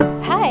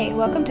Hi,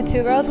 welcome to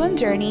Two Girls, One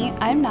Journey.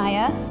 I'm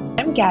Naya.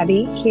 I'm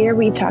Gabby. Here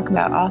we talk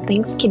about all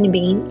things kidney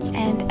beans.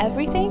 And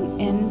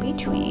everything in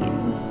between.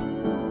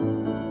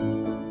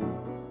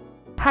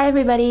 Hi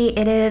everybody,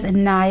 it is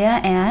Naya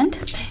and...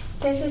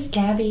 This is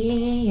Gabby,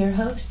 your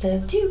host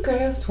of Two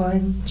Girls,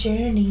 One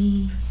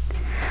Journey.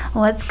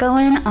 What's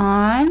going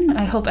on?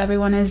 I hope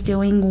everyone is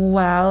doing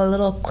well. A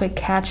little quick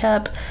catch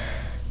up.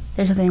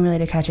 There's nothing really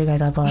to catch you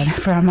guys up on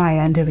from my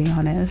end, to be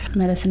honest.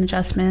 Medicine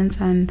adjustments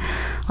and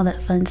all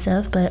that fun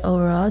stuff, but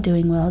overall,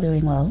 doing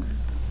well.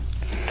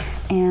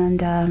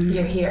 And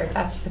you're here.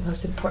 That's the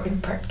most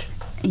important part.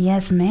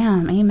 Yes,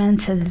 ma'am. Amen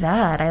to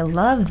that. I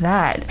love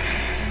that.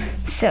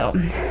 So,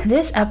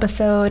 this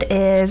episode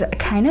is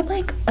kind of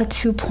like a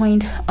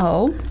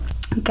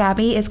 2.0.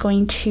 Gabby is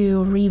going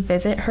to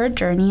revisit her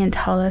journey and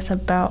tell us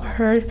about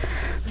her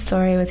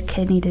story with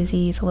kidney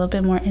disease a little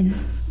bit more in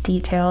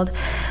detailed.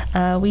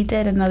 We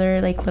did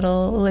another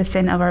little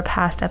listen of our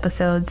past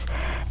episodes,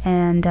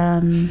 and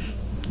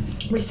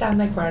we sound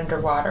like we're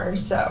underwater,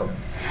 so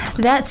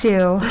that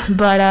too.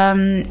 But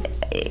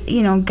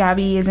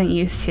Gabby isn't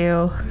used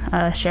to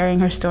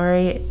sharing her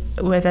story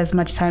with as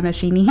much time as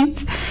she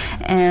needs,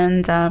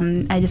 and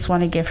I just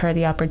want to give her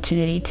the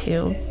opportunity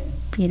to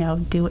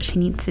do what she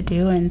needs to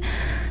do and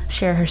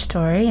share her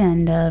story,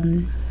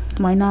 and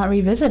why not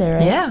revisit it,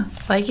 right? Yeah,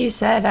 like you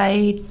said,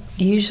 I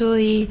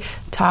usually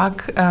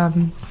talk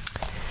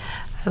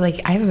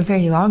I have a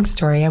very long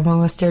story. I'm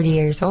almost 30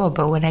 years old,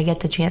 but when I get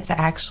the chance to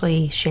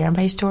actually share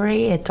my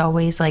story, it's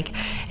always like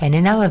in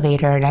an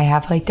elevator, and I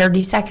have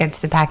 30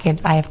 seconds to pack it.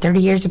 I have 30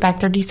 years to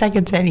pack 30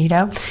 seconds in,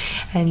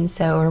 and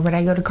so, or when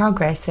I go to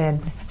Congress,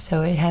 and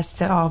so it has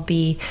to all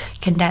be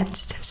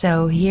condensed.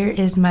 So here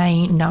is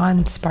my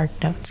non-spark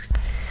notes.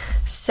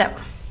 So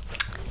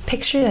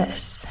picture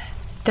this: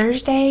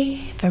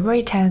 Thursday,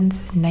 February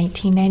 10th,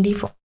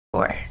 1994.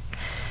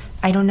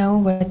 I don't know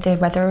what the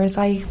weather was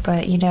like,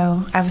 but,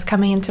 I was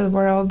coming into the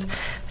world,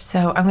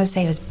 so I'm going to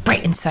say it was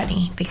bright and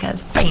sunny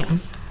because,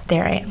 bam,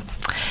 there I am.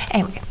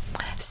 Anyway,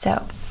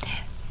 so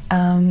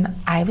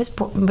I was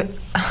born.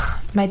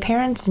 My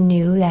parents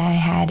knew that I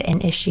had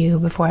an issue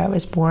before I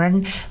was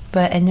born,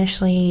 but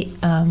initially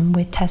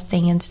with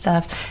testing and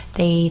stuff,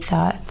 they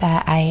thought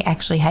that I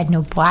actually had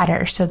no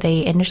bladder. So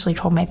they initially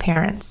told my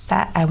parents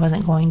that I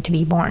wasn't going to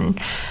be born,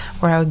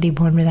 or I would be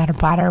born without a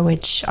bladder,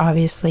 which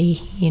obviously,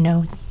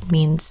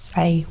 means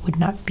I would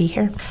not be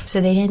here. So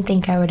they didn't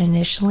think I would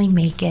initially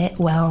make it.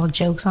 Well,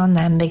 joke's on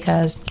them,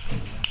 because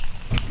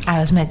I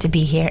was meant to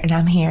be here, and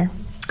I'm here.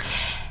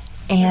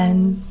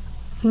 And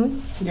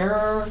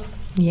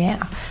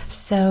yeah.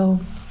 So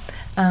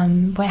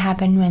what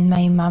happened when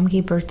my mom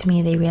gave birth to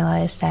me, they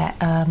realized that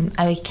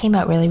I came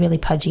out really, really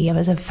pudgy. I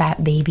was a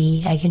fat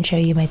baby. I can show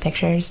you my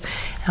pictures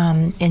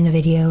in the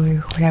video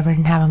or whatever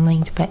and have them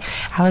linked. But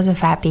I was a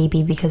fat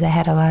baby because I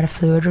had a lot of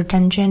fluid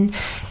retention,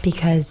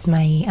 because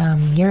my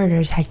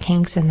ureters had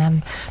kinks in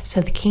them.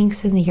 So the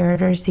kinks in the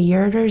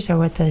ureters are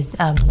what the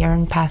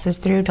urine passes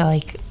through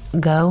to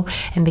go.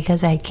 And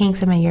because I had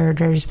kinks in my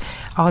ureters,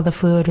 all the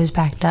fluid was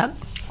backed up.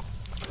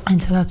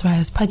 And so that's why I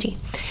was pudgy.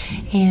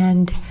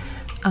 And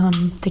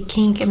the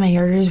kink in my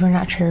ureters, we're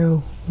not sure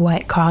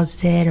what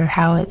caused it or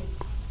how it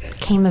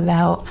came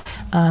about.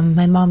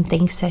 My mom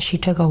thinks that she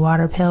took a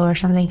water pill or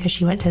something, because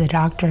she went to the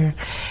doctor,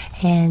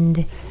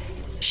 and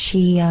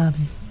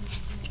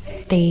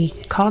they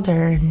called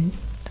her, and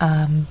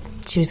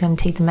she was going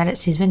to take the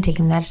medicine. She's been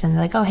taking medicine.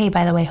 They're like, oh, hey,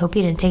 by the way, hope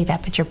you didn't take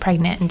that, but you're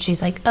pregnant. And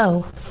she's like,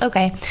 oh,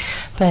 okay.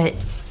 But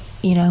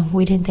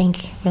we didn't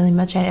think really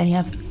much at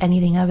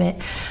anything of it.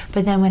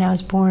 But then when I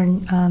was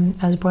born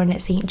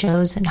at St.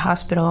 Joe's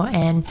Hospital,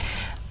 and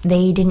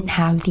they didn't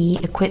have the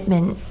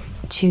equipment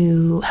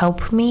to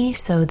help me,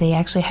 so they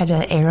actually had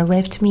to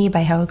airlift me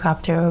by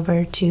helicopter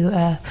over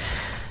to,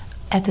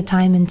 at the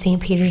time in St.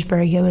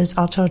 Petersburg, it was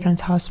All Children's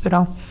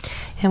Hospital.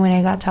 And when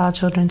I got to All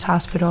Children's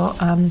Hospital,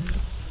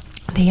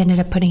 they ended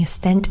up putting a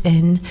stent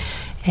in,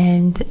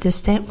 and the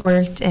stent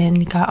worked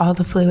and got all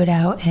the fluid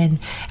out, and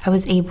I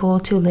was able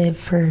to live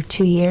for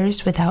 2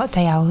 years without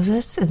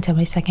dialysis until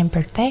my second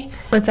birthday.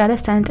 Was that a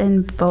stent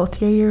in both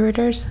your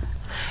ureters?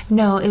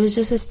 No, it was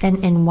just a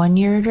stent in one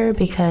ureter,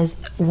 because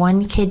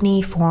one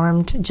kidney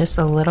formed just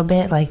a little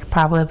bit,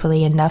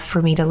 probably enough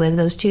for me to live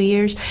those 2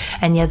 years,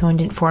 and the other one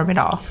didn't form at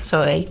all.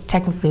 So I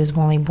technically was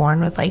only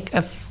born with a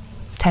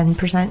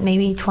 10%,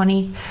 maybe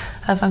 20,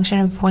 a function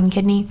of one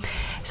kidney.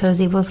 So I was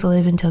able to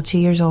live until 2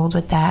 years old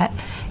with that.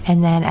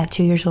 And then at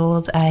 2 years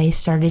old, I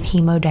started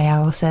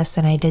hemodialysis,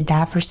 and I did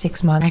that for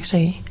 6 months.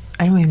 Actually,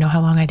 I don't even know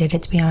how long I did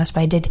it, to be honest,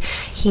 but I did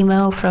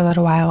hemo for a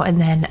little while,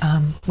 and then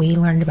we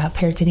learned about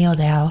peritoneal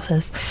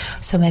dialysis.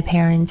 So my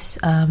parents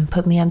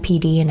put me on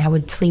PD, and I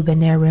would sleep in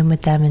their room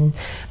with them, and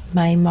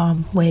my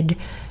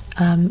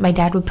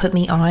dad would put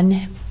me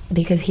on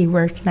because he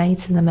worked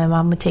nights, and then my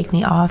mom would take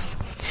me off,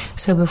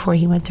 so before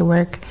he went to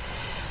work.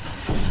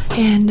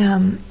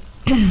 And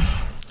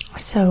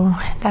so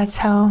that's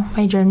how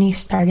my journey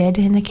started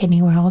in the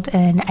kidney world,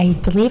 and I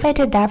believe I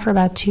did that for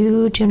about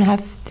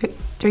 2.5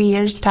 3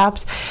 years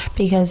tops,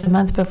 because a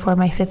month before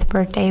my 5th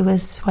birthday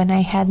was when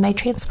I had my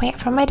transplant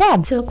from my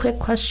dad. So, quick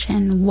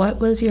question,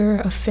 what was your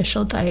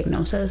official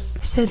diagnosis?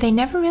 So they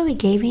never really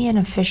gave me an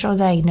official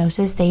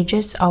diagnosis. They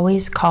just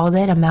always called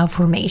it a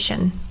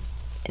malformation.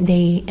 And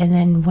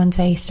then once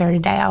I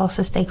started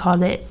dialysis, they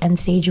called it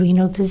end-stage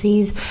renal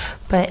disease.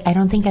 But I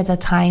don't think at the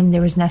time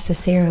there was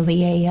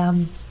necessarily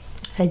a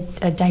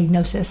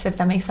diagnosis, if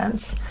that makes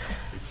sense.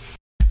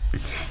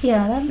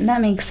 Yeah,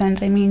 that makes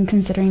sense. I mean,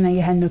 considering that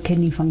you had no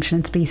kidney function,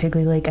 it's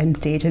basically like end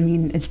stage. I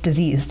mean, it's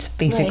diseased,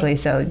 basically, right.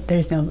 So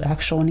there's no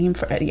actual name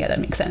for it. Yeah, that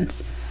makes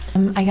sense.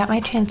 I got my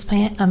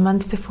transplant a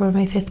month before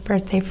my 5th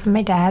birthday from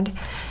my dad.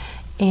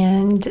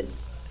 And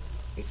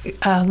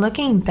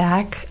looking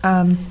back,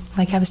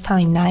 like I was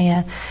telling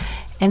Naya,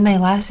 in my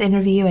last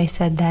interview, I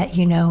said that,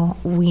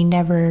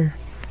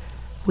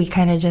 we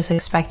kind of just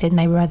expected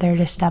my brother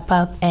to step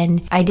up,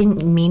 and I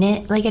didn't mean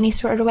it like any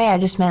sort of way. I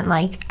just meant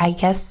I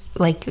guess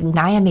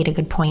Naya made a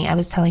good point. I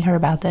was telling her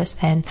about this,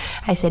 and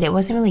I said it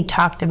wasn't really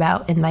talked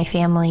about in my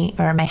family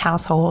or my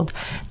household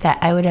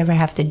that I would ever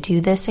have to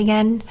do this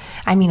again.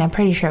 I mean, I'm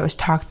pretty sure it was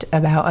talked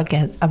about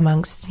again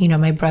amongst,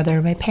 my brother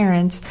and my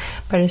parents,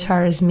 but as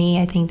far as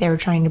me, I think they were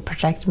trying to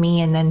protect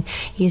me, and then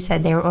you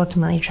said they were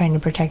ultimately trying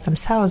to protect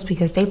themselves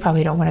because they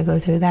probably don't want to go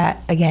through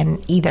that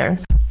again either.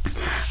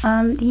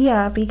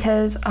 Yeah,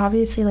 because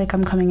obviously,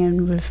 I'm coming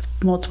in with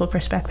multiple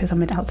perspectives.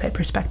 I'm an outside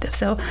perspective.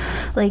 So,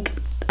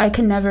 I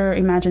could never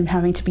imagine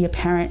having to be a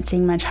parent,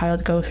 seeing my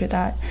child go through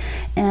that.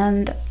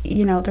 And,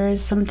 there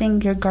is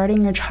something, you're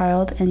guarding your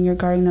child and you're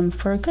guarding them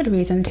for a good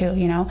reason too,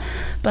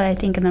 But I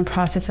think in the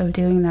process of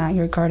doing that,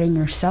 you're guarding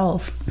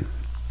yourself.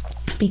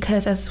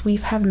 Because as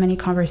we've had many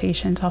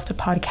conversations off the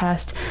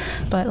podcast,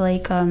 but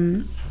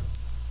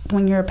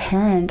when you're a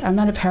parent, I'm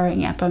not a parent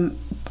yet, but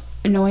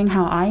knowing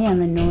how I am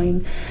and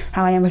knowing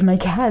how I am with my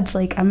cats,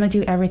 I'm gonna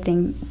do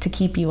everything to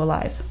keep you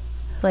alive.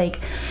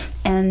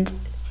 And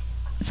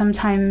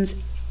sometimes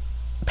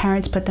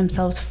parents put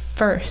themselves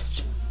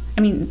first.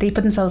 I mean, they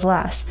put themselves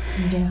last.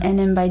 Yeah. And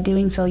then by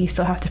doing so, you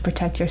still have to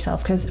protect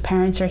yourself because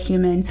parents are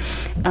human.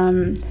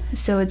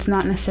 So it's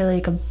not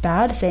necessarily a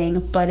bad thing,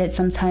 but it's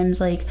sometimes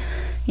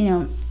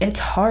it's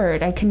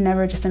hard. I can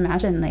never just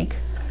imagine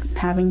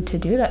having to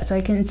do that. So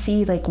I can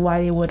see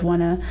why they would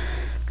want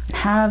to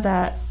have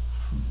that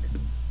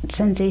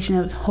sensation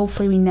of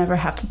hopefully we never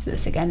have to do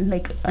this again,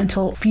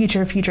 until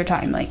future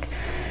time.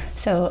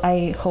 So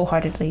I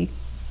wholeheartedly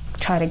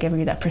try to give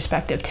you that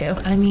perspective too.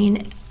 I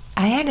mean,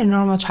 I had a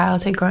normal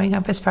childhood growing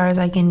up as far as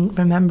I can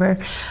remember.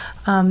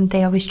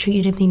 They always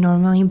treated me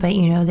normally, but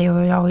they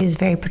were always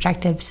very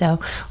protective. So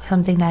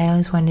something that I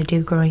always wanted to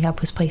do growing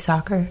up was play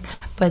soccer,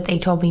 but they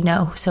told me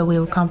no. So we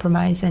would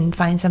compromise and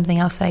find something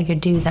else that I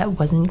could do that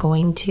wasn't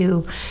going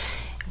to,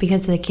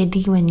 because the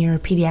kidney, when you're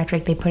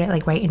pediatric, they put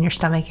it right in your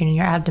stomach and in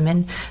your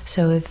abdomen.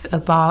 So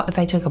if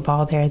I took a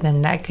ball there,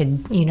 then that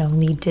could,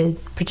 lead to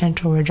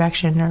potential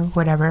rejection or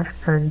whatever,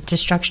 or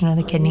destruction of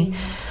the kidney.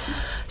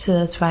 So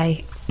that's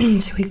why.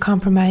 So we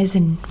compromised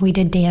and we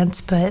did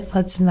dance, but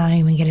let's not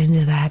even get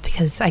into that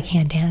because I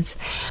can't dance.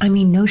 I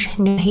mean, no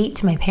hate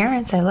to my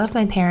parents. I love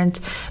my parents,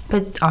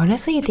 but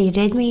honestly, they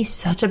did me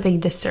such a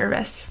big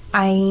disservice.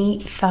 I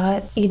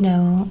thought,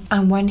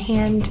 on one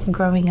hand,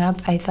 growing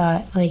up, I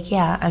thought,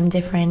 yeah, I'm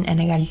different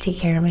and I got to take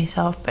care of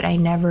myself, but I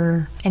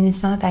never, and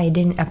it's not that I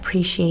didn't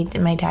appreciate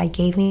that my dad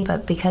gave me,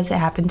 but because it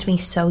happened to me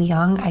so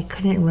young, I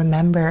couldn't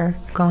remember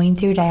going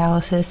through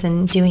dialysis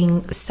and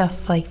doing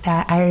stuff like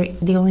that.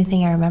 The only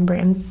thing I remember,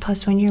 and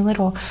plus when you're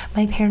little,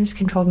 my parents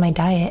controlled my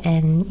diet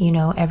and,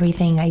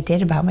 everything I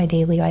did about my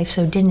daily life,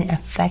 so it didn't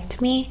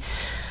affect me.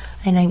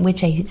 And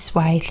which is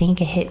why I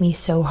think it hit me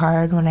so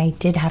hard when I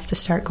did have to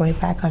start going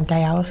back on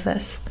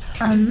dialysis.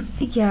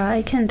 Yeah,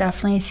 I can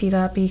definitely see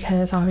that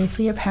because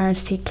obviously your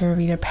parents take care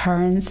of you. Your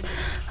parents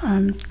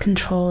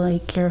control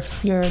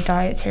your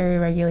dietary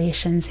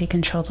regulations. They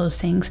control those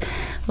things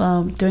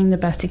while doing the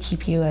best to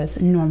keep you as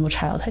a normal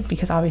childhood,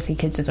 because obviously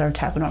kids deserve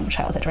to have a normal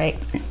childhood, right?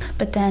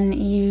 But then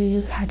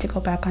you had to go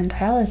back on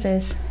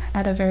dialysis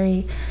at a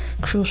very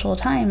crucial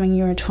time when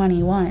you were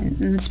 21.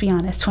 And let's be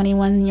honest,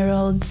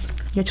 21-year-olds,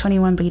 you're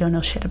 21, but you don't know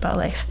shit about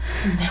life.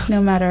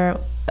 No matter,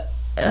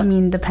 I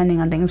mean,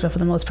 depending on things, but for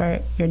the most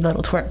part, you're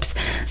little twerps.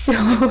 So,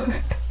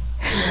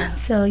 yeah.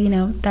 So,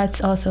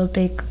 that's also a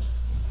big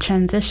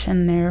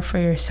transition there for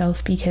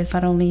yourself, because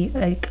not only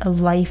a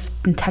life,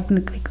 and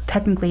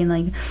technically,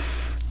 and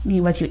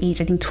as you age,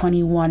 I think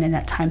 21 in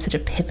that time, such a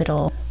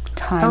pivotal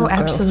time. Oh,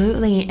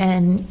 absolutely.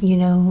 And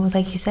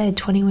like you said,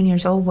 21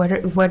 years old,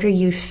 what are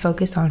you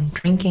focused on?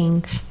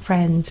 Drinking,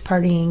 friends,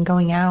 partying,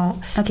 going out?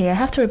 Okay, I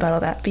have to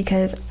rebuttal that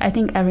because I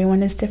think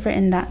everyone is different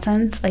in that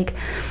sense.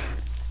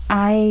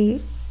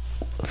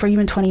 For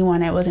even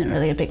 21, I wasn't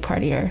really a big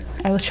partier.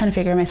 I was trying to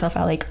figure myself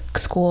out,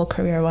 school,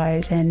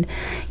 career-wise, and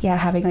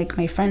having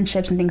my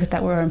friendships and things like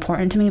that were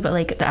important to me.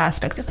 But the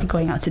aspects of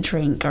going out to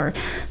drink or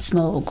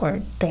smoke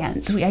or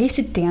dance, I used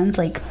to dance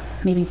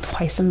maybe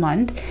twice a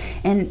month,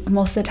 and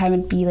most of the time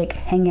it'd be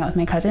hanging out with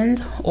my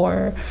cousins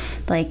or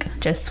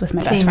just with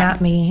my best friend.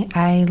 Not me.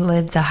 I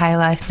lived the high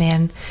life,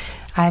 man.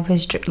 I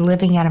was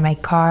living out of my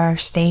car,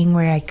 staying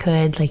where I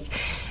could, like,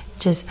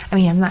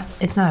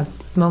 it's not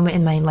a moment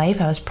in my life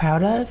I was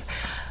proud of,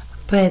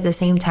 but at the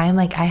same time,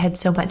 like, I had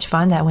so much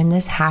fun that when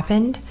this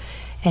happened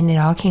and it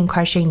all came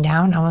crashing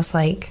down, I was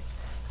like,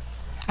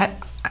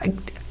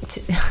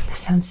 this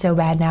sounds so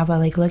bad now, but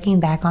like looking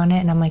back on it,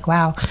 and I'm like,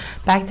 wow,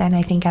 back then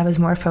I think I was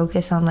more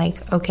focused on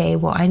like, okay,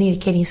 well, I need a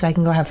kidney so I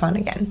can go have fun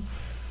again.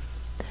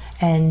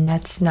 And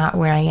that's not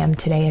where I am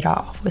today at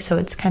all. So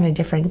it's kind of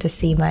different to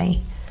see my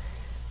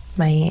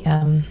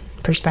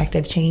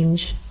perspective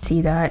change.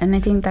 See that, and I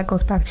think that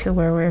goes back to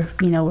where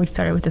we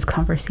started with this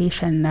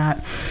conversation,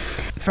 that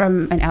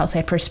from an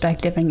outside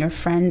perspective and your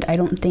friend, I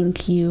don't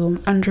think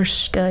you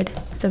understood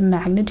the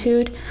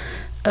magnitude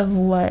of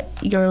what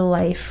your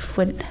life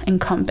would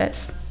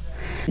encompass,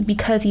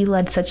 because you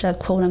led such a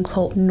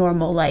quote-unquote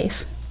normal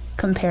life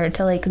compared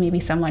to like maybe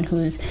someone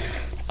who's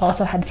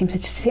also had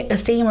the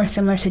same or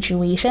similar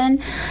situation.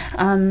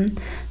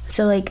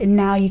 So like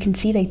now you can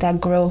see like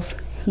that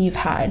growth you've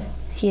had,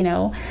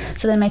 so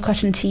then my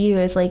question to you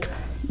is like,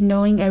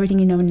 knowing everything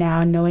you know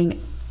now,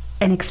 knowing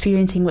and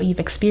experiencing what you've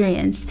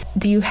experienced,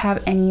 do you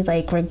have any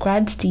like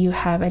regrets? Do you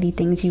have any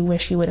things you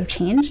wish you would have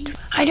changed?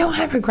 I don't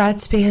have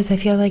regrets because I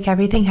feel like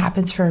everything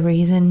happens for a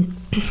reason.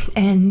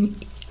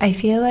 And I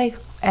feel like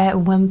at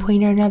one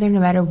point or another, no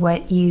matter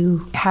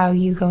how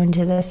you go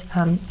into this,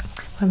 what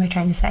am I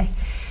trying to say?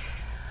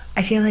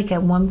 I feel like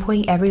at one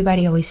point,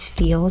 everybody always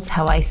feels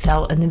how I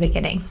felt in the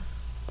beginning,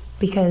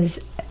 because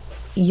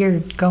you're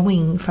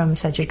going from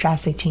such a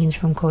drastic change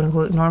from quote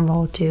unquote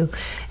normal to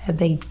a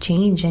big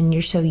change, and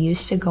you're so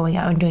used to going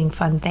out and doing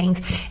fun things.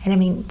 And I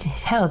mean,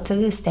 hell, to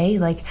this day,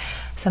 like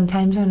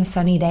sometimes on a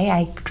sunny day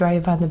I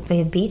drive on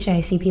the beach and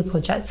I see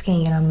people jet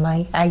skiing, and I'm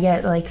like, I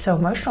get like so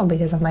emotional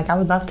because I'm like, I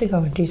would love to go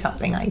and do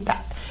something like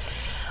that.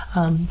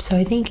 So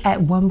I think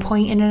at one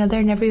point and another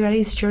in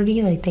everybody's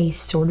journey, like they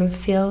sort of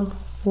feel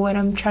what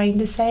I'm trying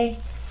to say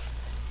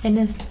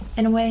in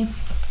a way.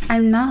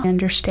 I'm not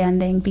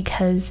understanding,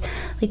 because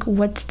like,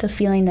 what's the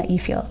feeling that you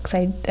feel? Because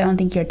I don't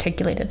think you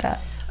articulated that.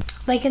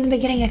 Like in the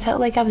beginning, I felt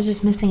like I was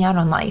just missing out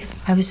on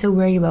life. I was so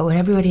worried about what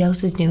everybody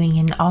else is doing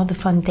and all the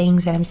fun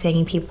things that I'm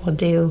seeing people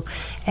do.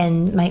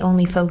 And my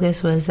only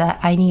focus was that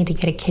I needed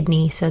to get a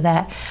kidney so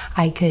that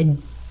I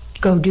could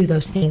go do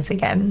those things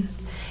again.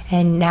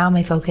 And now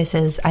my focus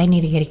is I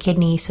need to get a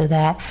kidney so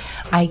that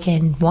I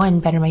can, one,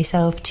 better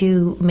myself,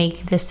 two,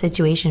 make this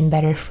situation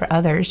better for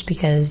others,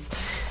 because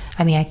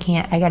I mean,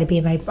 I got to be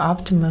at my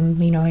optimum,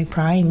 my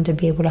prime, to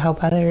be able to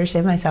help others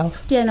and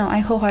myself. Yeah, no, I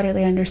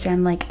wholeheartedly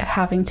understand, like,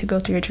 having to go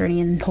through your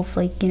journey and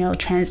hopefully,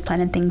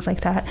 transplant and things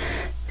like that.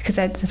 Because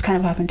that's kind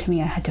of happened to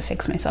me. I had to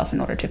fix myself in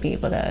order to be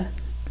able to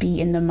be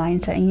in the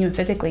mindset, and even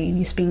physically,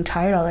 just being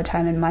tired all the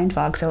time and mind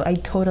fog. So I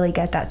totally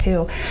get that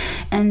too.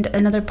 And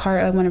another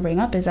part I want to bring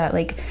up is that,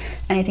 like,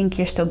 and I think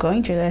you're still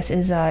going through this,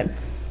 is that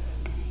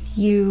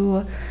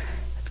you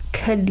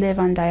could live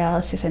on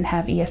dialysis and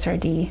have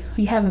ESRD.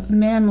 You have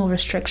minimal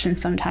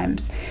restrictions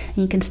sometimes, and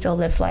you can still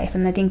live life.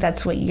 And I think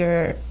that's what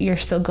you're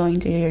still going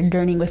through. You're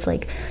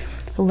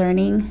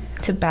learning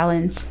to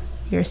balance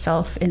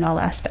yourself in all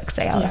aspects,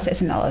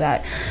 dialysis and all of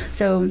that.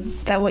 So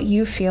that what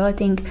you feel, I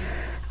think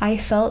I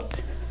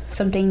felt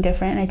something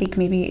different. I think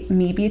maybe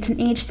it's an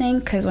age thing,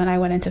 because when I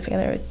went into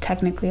failure,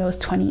 technically I was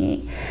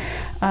 28.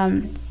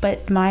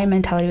 But my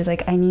mentality was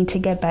like, I need to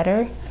get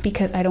better,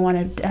 because I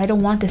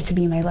don't want this to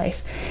be my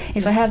life.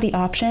 If I have the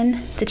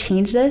option to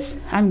change this,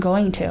 I'm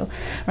going to,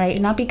 right?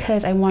 Not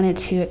because I wanted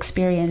to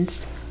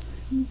experience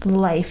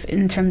life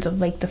in terms of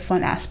like the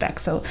fun aspect.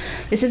 So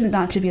this isn't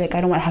not to be like,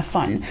 I don't want to have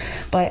fun,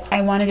 but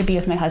I wanted to be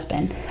with my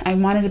husband. I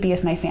wanted to be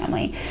with my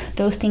family.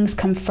 Those things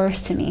come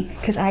first to me,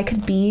 because I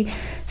could be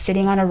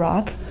sitting on a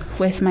rock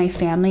with my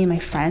family and my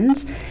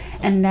friends,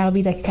 and that would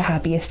be like the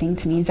happiest thing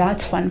to me.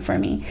 That's fun for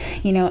me,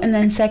 And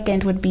then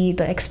second would be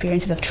the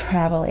experiences of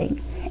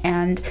traveling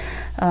and,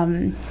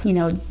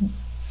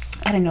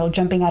 I don't know,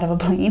 jumping out of a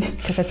plane,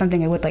 because that's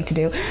something I would like to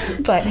do.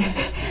 But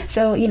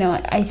so,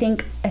 I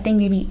think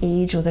maybe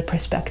age was a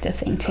perspective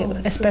thing too,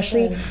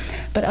 especially,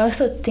 but I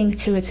also think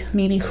too, it's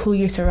maybe who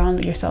you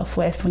surround yourself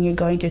with when you're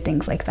going through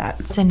things like that.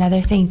 It's another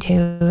thing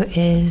too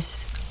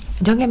is,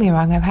 don't get me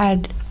wrong, I've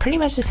had pretty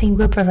much the same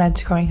group of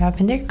friends growing up,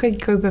 and they're a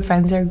good group of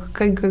friends, they're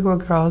good group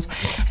of girls,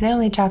 and I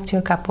only talked to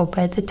a couple, but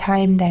at the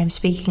time that I'm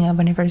speaking of,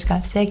 when I first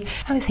got sick,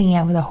 I was hanging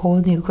out with a whole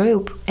new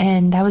group,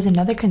 and that was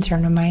another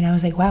concern of mine. I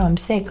was like, wow, I'm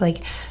sick, like,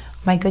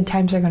 my good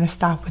times are going to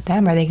stop with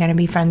them. Are they going to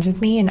be friends with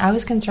me? And I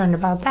was concerned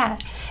about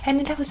that,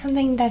 and that was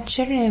something that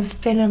shouldn't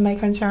have been of my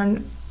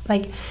concern,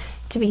 like,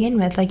 to begin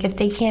with. Like, if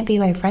they can't be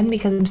my friend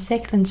because I'm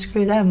sick, then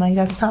screw them, like,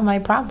 that's not my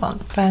problem.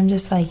 But I'm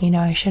just like,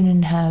 I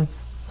shouldn't have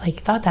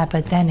thought that.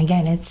 But then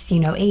again, it's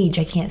age.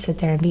 I can't sit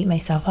there and beat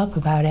myself up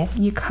about it.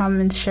 You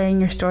come and sharing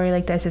your story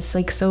like this, it's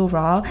like so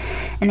raw,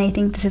 and I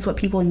think this is what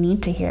people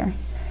need to hear,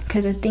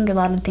 because I think a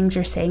lot of things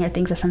you're saying are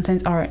things that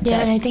sometimes aren't said.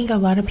 And I think a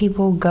lot of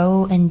people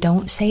go and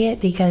don't say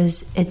it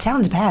because it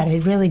sounds bad.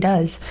 It really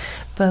does.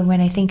 But when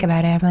I think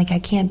about it, I'm like, I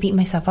can't beat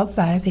myself up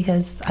about it,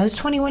 because I was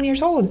 21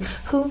 years old.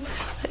 Who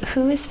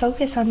is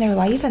focused on their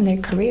life and their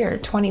career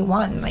at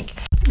 21? Like,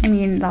 I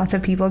mean, lots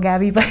of people,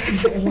 Gabby, but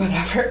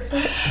whatever.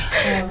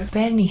 But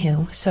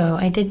anywho, so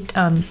I did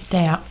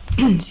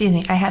excuse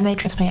me, I had my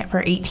transplant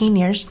for 18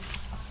 years.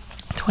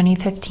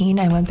 2015,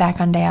 I went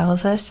back on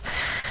dialysis.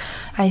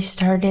 I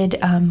started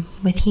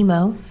with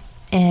hemo,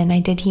 and I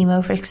did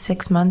hemo for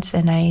 6 months,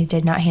 and I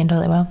did not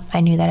handle it well.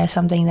 I knew that as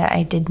something that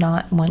I did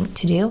not want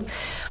to do,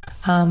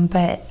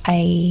 but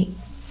I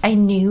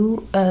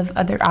knew of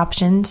other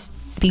options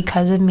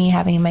because of me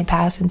having in my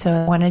past, and so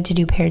I wanted to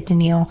do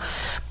peritoneal,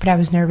 but I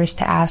was nervous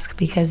to ask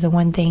because the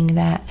one thing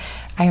that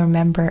I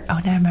remember, the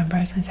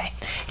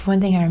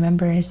one thing I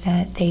remember is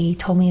that they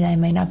told me that I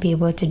might not be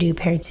able to do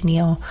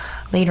peritoneal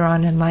later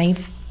on in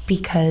life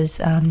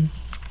because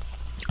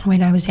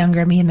when I was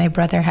younger, me and my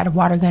brother had a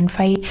water gun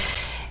fight,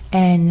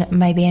 and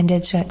my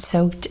bandage got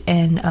soaked,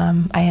 and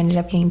I ended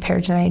up getting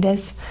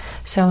peritonitis.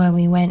 So when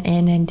we went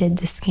in and did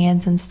the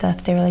scans and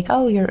stuff, they were like,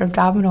 oh, your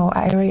abdominal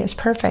area is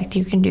perfect,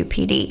 you can do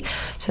PD.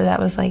 So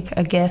that was like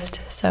a gift.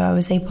 So I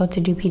was able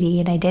to do PD,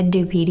 and I did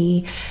do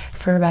PD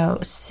for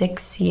about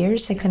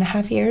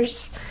 6.5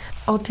 years.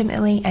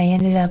 Ultimately, I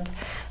ended up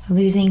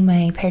losing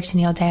my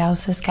peritoneal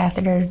dialysis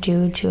catheter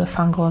due to a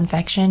fungal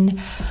infection.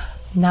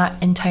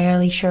 Not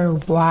entirely sure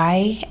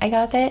why I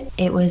got that.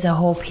 It was a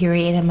whole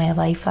period in my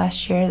life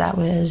last year that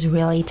was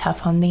really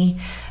tough on me.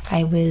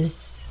 I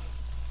was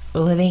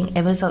living,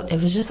 it was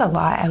just a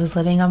lot. I was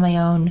living on my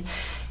own,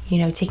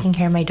 taking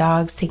care of my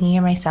dogs, taking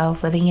care of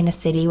myself, living in a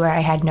city where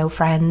I had no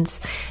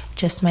friends,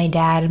 just my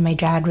dad, and my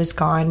dad was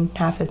gone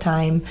half the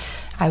time.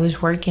 I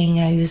was working,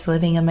 I was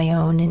living on my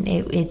own, and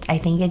I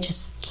think it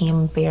just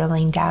came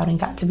barreling down and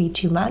got to be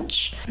too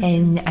much.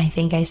 And I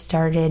think I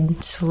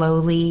started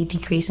slowly,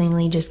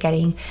 decreasingly just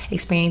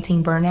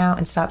experiencing burnout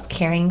and stopped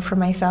caring for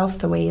myself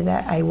the way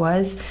that I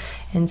was.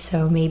 And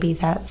so maybe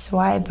that's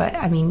why. But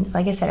I mean,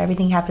 like I said,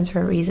 everything happens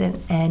for a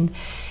reason. And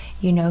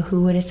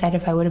who would have said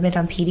if I would have been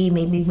on PD,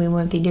 maybe we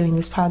wouldn't be doing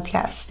this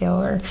podcast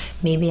still, or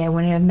maybe I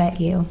wouldn't have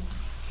met you.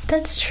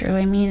 That's true.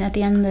 I mean, at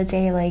the end of the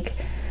day, like,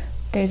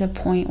 there's a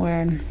point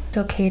where it's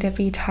okay to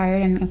be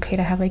tired and okay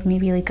to have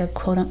maybe a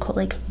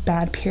quote-unquote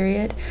bad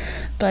period,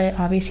 but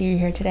obviously you're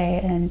here today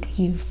and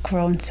you've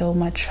grown so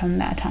much from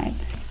that time.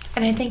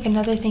 And I think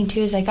another thing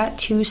too is I got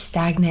too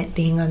stagnant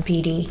being on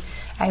PD.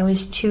 I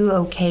was too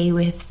okay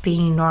with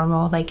being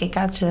normal. It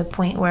got to the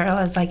point where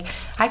I was like,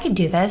 I could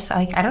do this.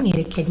 I don't need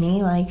a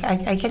kidney.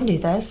 I can do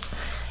this.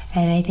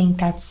 And I think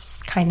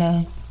that's kind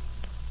of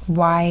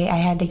why I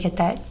had to get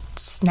that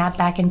snap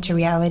back into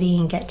reality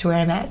and get to where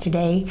I'm at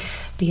today,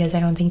 because I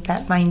don't think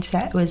that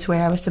mindset was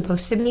where I was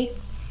supposed to be,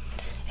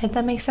 if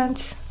that makes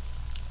sense.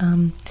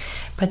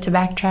 But to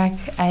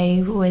backtrack,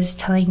 I was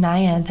telling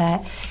Naya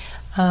that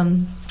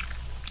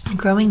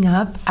growing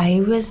up,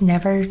 I was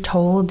never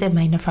told in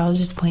my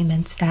nephrologist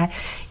appointments that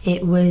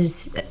it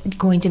was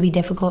going to be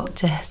difficult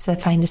to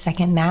find a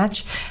second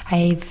match.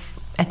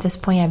 At this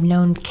point, I've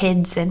known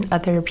kids and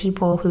other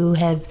people who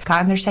have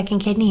gotten their second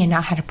kidney and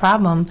not had a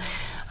problem.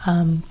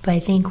 But I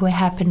think what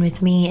happened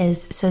with me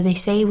is, so they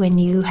say when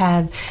you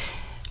have,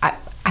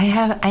 I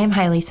am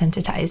highly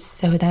sensitized.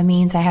 So that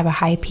means I have a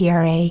high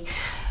PRA,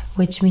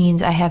 which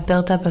means I have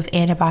buildup of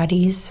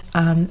antibodies.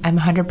 I'm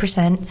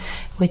 100%,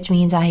 which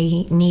means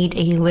I need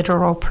a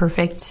literal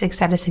perfect 6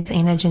 out of 6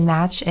 antigen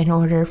match in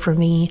order for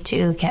me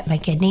to get my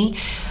kidney.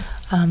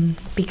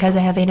 Because I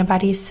have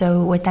antibodies.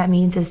 So what that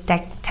means is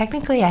that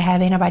technically I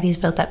have antibodies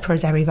built up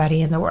towards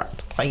everybody in the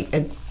world.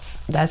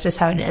 That's just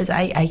how it is.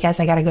 I guess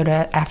I got to go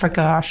to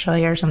Africa,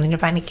 Australia, or something to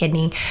find a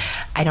kidney.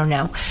 I don't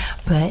know.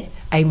 But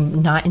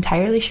I'm not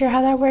entirely sure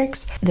how that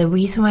works. The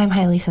reason why I'm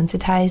highly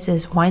sensitized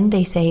is, one,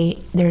 they say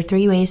there are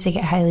 3 ways to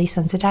get highly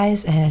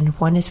sensitized, and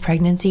one is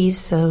pregnancies.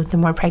 So the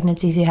more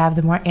pregnancies you have,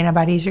 the more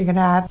antibodies you're going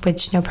to have,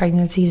 which no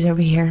pregnancies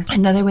over here.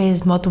 Another way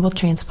is multiple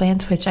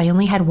transplants, which I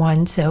only had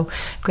one. So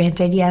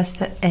granted,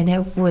 yes, and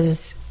it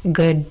was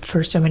good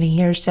for so many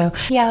years. So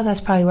yeah,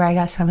 that's probably where I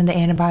got some of the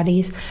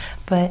antibodies.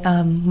 But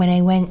when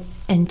I went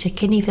into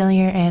kidney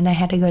failure and I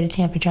had to go to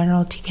Tampa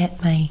General to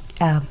get my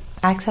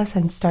access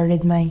and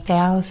started my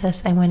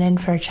dialysis, I went in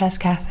for a chest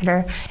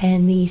catheter,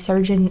 and the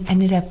surgeon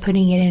ended up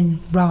putting it in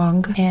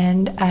wrong.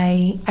 And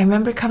I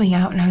remember coming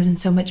out and I was in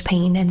so much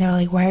pain, and they're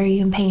like, why are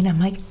you in pain? I'm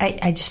like,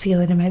 I just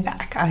feel it in my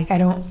back. I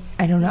don't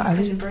know. I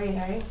couldn't breathe,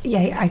 right?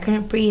 Yeah, I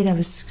couldn't breathe. I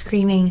was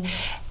screaming,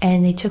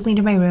 and they took me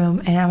to my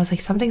room, and I was like,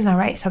 something's not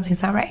right.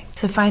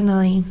 So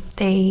finally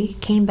they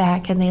came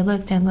back and they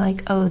looked and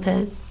oh,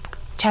 the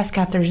chest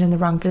catheter's in the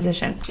wrong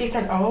position. She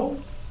said, oh?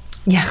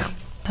 Yeah.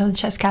 The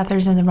chest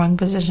catheter's in the wrong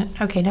position.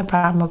 Okay, no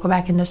problem. We'll go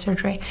back into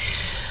surgery.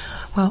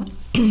 Well,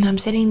 I'm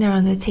sitting there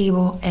on the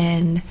table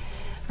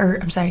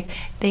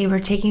they were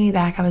taking me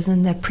back. I was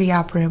in the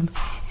pre-op room,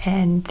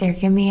 and they're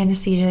giving me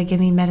anesthesia. They give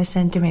me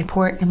medicine through my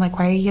port. And I'm like,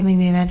 why are you giving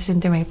me medicine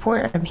through my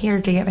port? I'm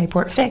here to get my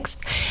port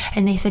fixed.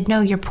 And they said,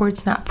 no, your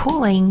port's not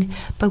pooling,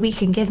 but we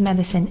can give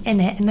medicine in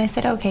it. And I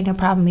said, okay, no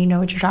problem. You know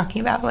what you're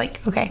talking about.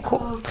 Okay,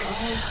 cool.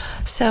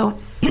 Oh, so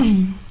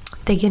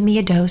they give me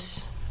a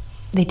dose.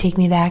 They take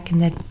me back,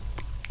 and the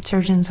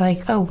surgeon's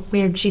like, oh,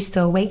 weird, she's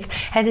still awake.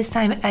 At this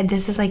time,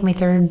 this is my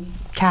 3rd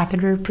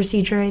catheter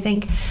procedure, I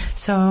think.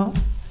 So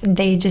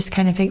they just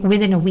kind of,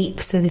 within a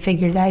week, so they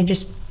figured that I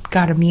just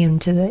got immune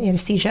to the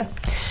anesthesia.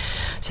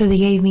 So they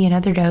gave me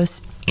another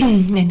dose,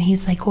 and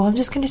he's like, well, I'm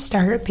just going to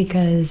start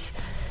because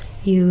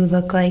you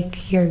look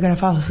like you're going to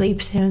fall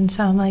asleep soon.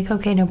 So I'm like,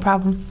 okay, no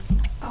problem.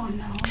 Oh,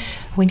 no.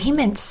 When he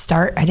meant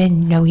start, I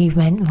didn't know he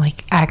meant,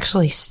 like,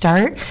 actually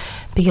start,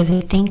 because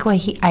I think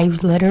I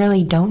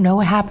literally don't know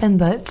what happened,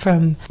 but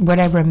from what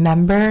I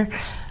remember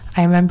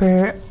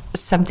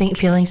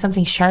feeling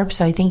something sharp,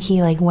 so I think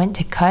he, like, went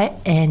to cut,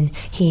 and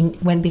he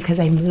went because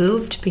I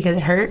moved, because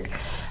it hurt.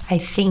 I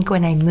think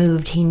when I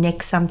moved, he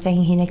nicked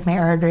something. He nicked my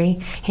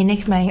artery. He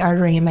nicked my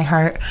artery in my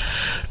heart.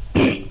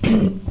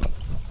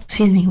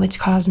 Excuse me, which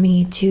caused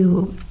me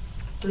to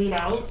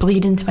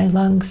bleed into my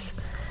lungs.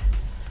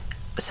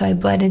 So I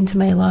bled into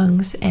my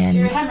lungs, and so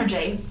you're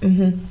hemorrhaging.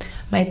 Mm-hmm.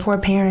 My poor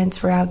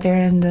parents were out there,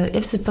 and it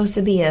was supposed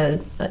to be a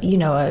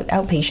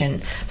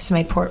outpatient. So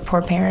my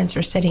poor parents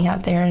were sitting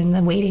out there in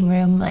the waiting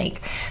room,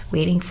 like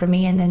waiting for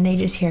me, and then they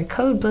just hear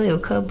code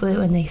blue,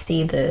 and they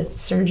see the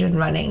surgeon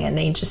running, and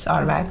they just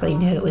automatically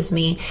knew it was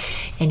me.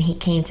 And he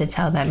came to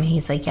tell them, and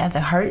he's like, "Yeah,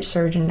 the heart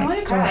surgeon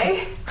next door."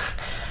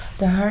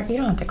 The heart, you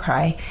don't have to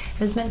cry.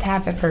 It was meant to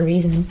happen for a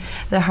reason.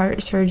 The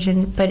heart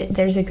surgeon, but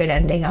there's a good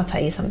ending. I'll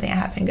tell you something that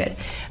happened good.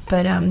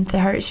 But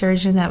the heart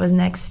surgeon that was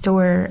next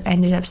door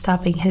ended up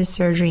stopping his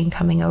surgery and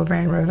coming over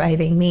and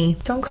reviving me.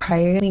 Don't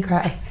cry, you're gonna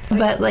cry.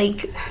 But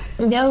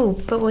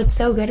but what's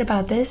so good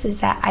about this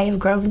is that I have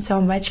grown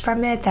so much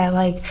from it that,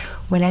 like,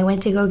 when I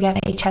went to go get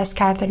my chest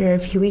catheter a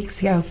few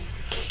weeks ago,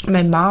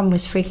 my mom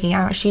was freaking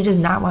out. She does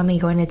not want me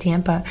going to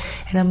Tampa.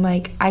 And I'm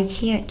like, I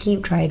can't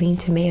keep driving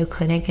to Mayo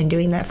Clinic and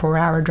doing that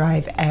 4-hour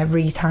drive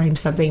every time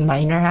something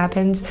minor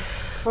happens.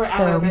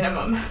 4-hour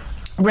minimum.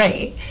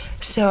 Right.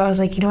 So I was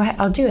like, you know what?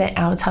 I'll do it.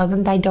 I'll tell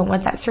them that I don't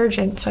want that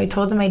surgeon. So I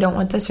told them I don't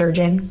want the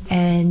surgeon.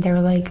 And they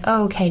were like,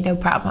 oh, okay, no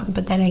problem.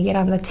 But then I get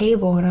on the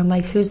table and I'm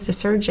like, who's the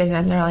surgeon?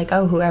 And they're like,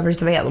 oh,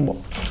 whoever's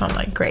available. I'm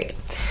like, great.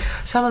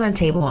 So I'm on the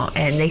table,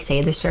 and they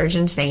say the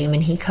surgeon's name,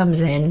 and he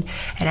comes in,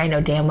 and I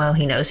know damn well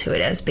he knows who it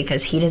is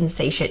because he doesn't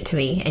say shit to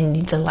me.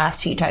 And the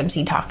last few times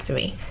he talked to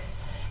me,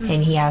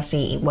 and he asked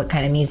me what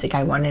kind of music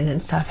I wanted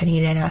and stuff, and he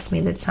didn't ask me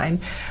this time.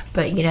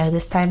 But,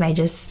 this time I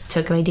just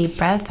took my deep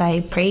breath, I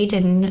prayed,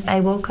 and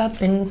I woke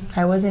up, and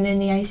I wasn't in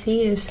the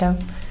ICU. So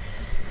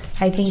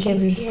I think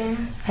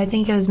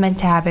it was meant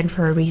to happen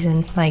for a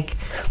reason, like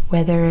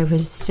whether it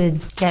was to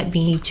get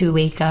me to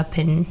wake up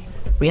and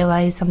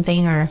realize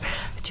something, or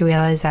to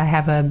realize I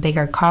have a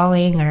bigger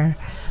calling, or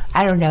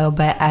I don't know,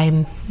 but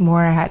I'm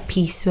more at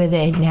peace with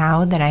it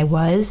now than I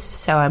was,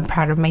 so I'm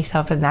proud of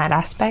myself in that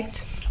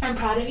aspect. I'm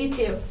proud of you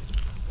too.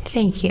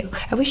 Thank you.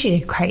 I wish you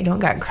didn't cry.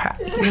 Don't cry.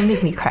 Don't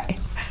make me cry.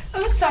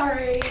 I'm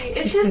sorry.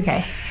 It's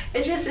okay.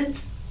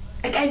 It's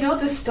like, I know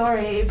the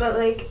story, but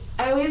like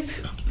I always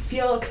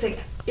feel, because like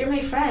you're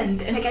my friend,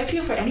 and like I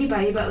feel for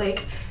anybody, but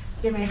like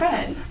you're my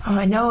friend. Oh,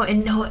 I know,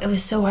 and no, it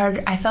was so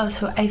hard. I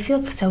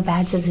feel so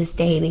bad to this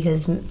day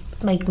because,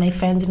 like, my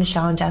friends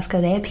Michelle and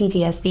Jessica, they had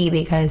PTSD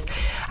because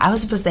I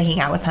was supposed to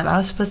hang out with them. I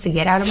was supposed to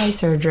get out of my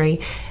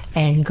surgery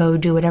and go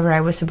do whatever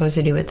I was supposed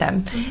to do with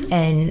them. Mm-hmm.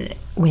 And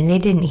when they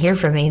didn't hear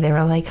from me, they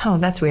were like, oh,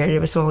 that's weird. It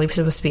was only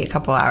supposed to be a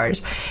couple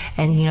hours.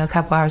 And, a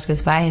couple hours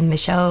goes by, and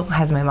Michelle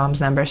has my mom's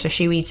number. So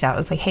she reached out,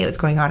 was like, hey, what's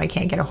going on? I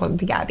can't get a hold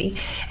of Gabby.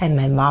 And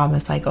my mom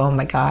was like, oh,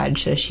 my God.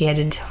 So she had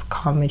to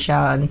call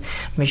Michelle, and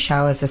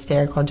Michelle was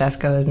hysterical.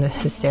 Jessica was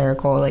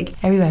hysterical.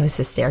 Like, everybody was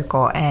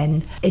hysterical.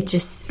 And it's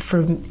just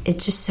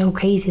so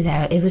crazy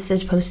that it was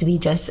supposed to be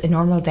just a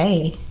normal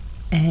day.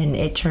 And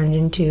it turned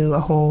into a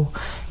whole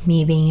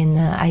me being in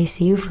the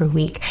ICU for a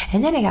week.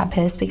 And then I got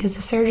pissed because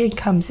the surgeon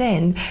comes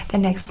in the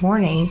next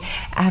morning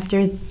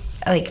after,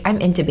 like, I'm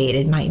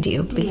intubated, mind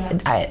you. Yeah.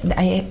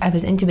 I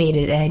was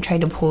intubated, and I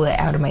tried to pull it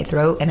out of my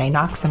throat, and I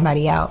knocked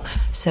somebody out.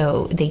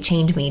 So they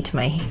chained me to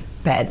my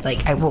bed.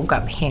 Like, I woke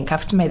up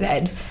handcuffed to my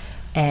bed.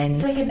 And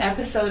it's like an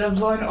episode of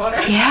Law and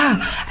Order.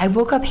 Yeah. I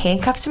woke up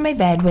handcuffed to my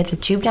bed with a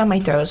tube down my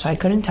throat so I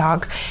couldn't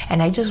talk.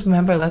 And I just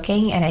remember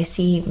looking, and I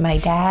see my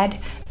dad,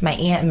 my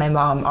aunt, and my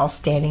mom all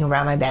standing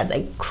around my bed,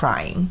 like,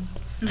 crying.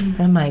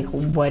 Mm-hmm. And I'm like,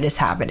 what is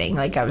happening?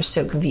 Like, I was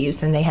so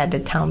confused, and they had to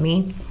tell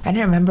me. I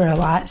didn't remember a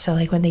lot, so,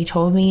 like, when they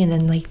told me, and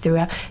then, like,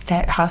 throughout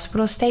that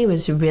hospital stay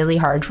was really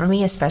hard for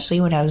me, especially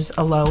when I was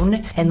alone.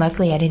 And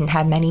luckily, I didn't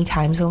have many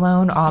times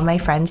alone. All my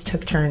friends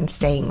took turns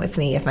staying with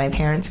me. If my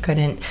parents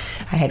couldn't,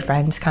 I had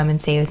friends come and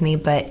stay with me.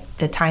 But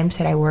the times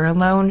that I were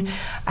alone,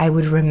 I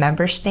would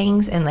remember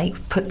things and,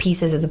 like, put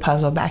pieces of the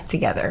puzzle back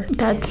together.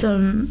 That's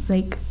some,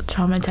 like,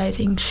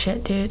 traumatizing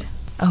shit, dude.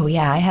 Oh,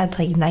 yeah, I had,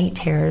 like, night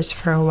terrors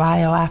for a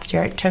while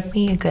after. It took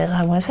me a good,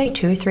 I want to say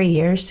 2 or 3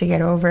 years to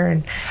get over,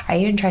 and I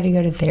even tried to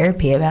go to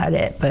therapy about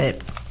it,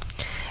 but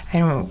I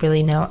don't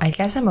really know. I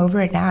guess I'm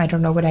over it now. I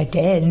don't know what I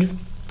did,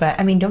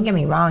 but, I mean, don't get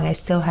me wrong. I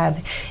still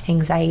have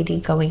anxiety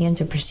going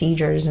into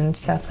procedures and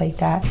stuff like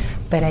that,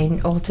 but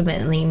I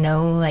ultimately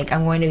know, like,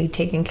 I'm going to be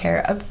taken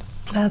care of.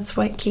 That's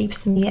what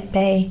keeps me at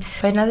bay.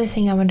 But another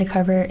thing I wanted to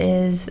cover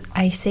is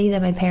I say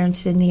that my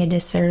parents did me a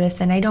disservice,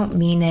 and I don't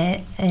mean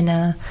it in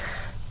a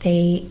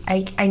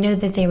I know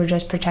that they were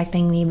just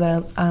protecting me,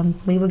 but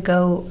we would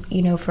go,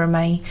 for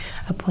my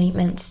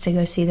appointments to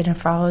go see the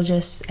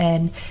nephrologist,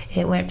 and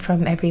it went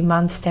from every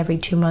month to every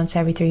 2 months,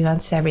 every 3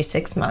 months to every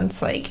 6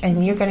 months,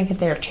 and you're going to get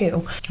there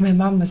too. My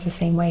mom was the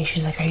same way.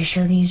 She's like, are you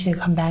sure you need to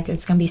come back?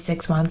 It's going to be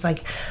 6 months,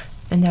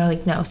 and they're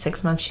like, no,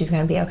 6 months, she's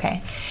going to be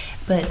okay.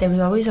 But there was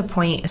always a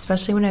point,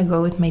 especially when I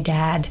go with my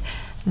dad,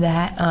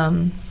 that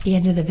at the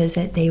end of the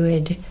visit, they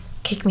would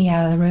kick me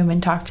out of the room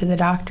and talk to the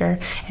doctor.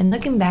 And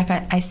looking back,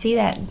 I see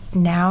that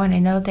now, and I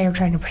know they were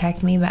trying to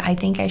protect me, but I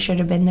think I should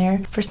have been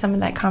there for some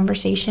of that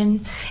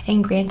conversation.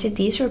 And granted,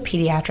 these were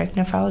pediatric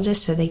nephrologists,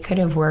 so they could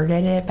have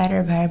worded it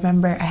better, but I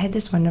remember I had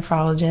this one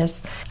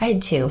nephrologist. I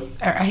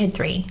had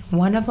three.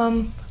 One of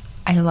them,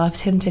 I loved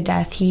him to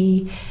death.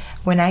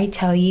 When I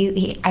tell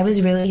you, I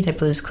was really into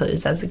Blue's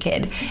Clues as a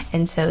kid.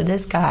 And so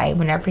this guy,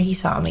 whenever he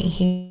saw me,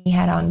 he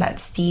had on that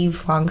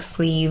Steve long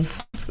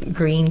sleeve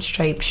green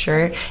striped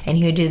shirt, and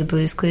he would do the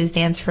Blue's Clues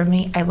dance for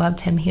me. I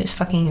loved him. He was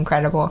fucking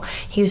incredible.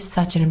 He was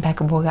such an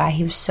impeccable guy.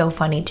 He was so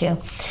funny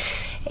too.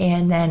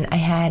 And then I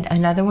had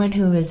another one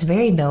who was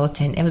very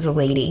militant. It was a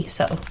lady.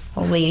 So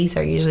ladies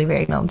are usually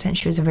very militant.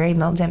 She was a very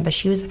militant, but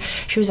she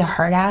was a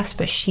hard ass,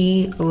 but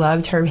she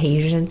loved her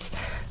patients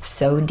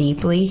so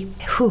deeply.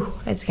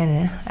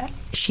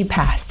 She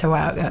passed a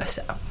while ago,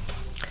 so.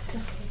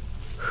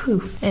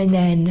 And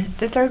then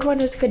the third one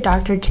was a good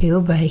doctor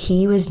too, but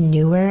he was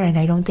newer, and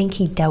I don't think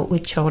he dealt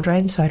with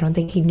children, so I don't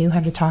think he knew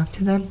how to talk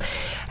to them.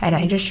 And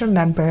I just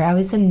remember I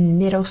was in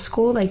middle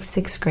school,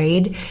 6th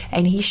grade,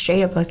 and he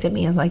straight up looked at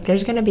me and was like,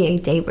 there's going to be a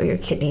day where your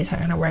kidneys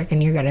aren't going to work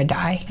and you're going to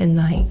die. And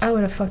I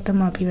would have fucked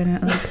them up even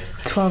at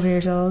 12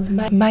 years old.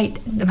 My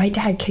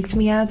dad kicked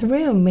me out of the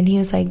room and he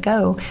was like,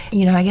 go.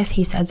 I guess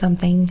he said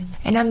something,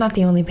 and I'm not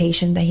the only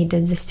patient that he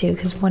did this to,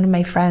 because one of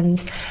my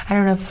friends, I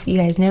don't know if you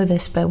guys know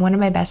this, but one of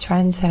my best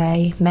friends that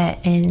I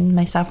met in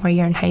my sophomore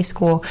year in high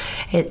school,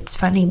 it's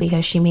funny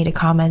because she made a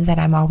comment that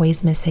I'm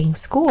always missing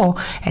school,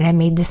 and I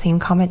made the same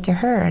comment to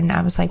her, and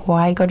I was like, well,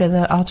 I go to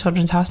the All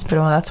Children's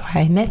Hospital, that's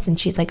why I miss. And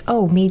she's like,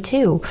 oh, me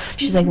too.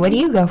 She's like, what do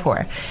you go for?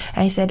 And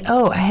I said,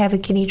 oh, I have a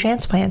kidney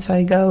transplant, so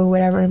I go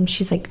whatever. And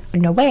she's like,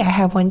 no way, I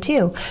have one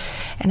too.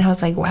 And I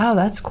was like, wow,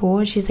 that's cool.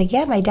 And she's like,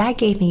 yeah, my dad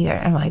gave me your.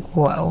 I'm like,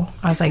 whoa.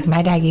 I was like,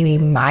 my dad gave me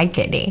my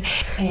kidney.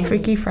 And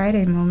Freaky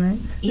Friday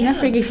moment. Yeah. Not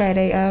Freaky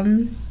Friday,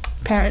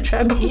 Parent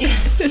Trap. Yeah.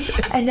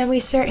 And then we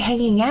start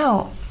hanging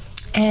out,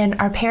 and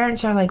our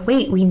parents are like,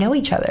 wait, we know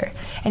each other.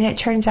 And it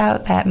turns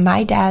out that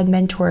my dad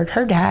mentored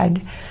her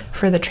dad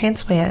for the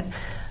transplant,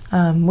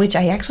 which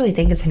I actually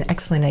think is an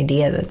excellent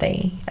idea that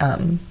they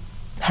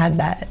had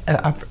that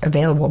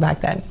available back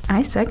then.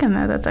 I second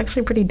that. That's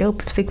actually pretty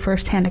dope. It's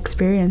first-hand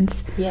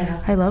experience.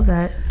 Yeah. I love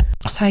that.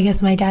 So I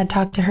guess my dad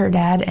talked to her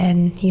dad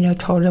and,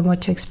 told him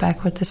what to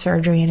expect with the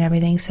surgery and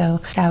everything. So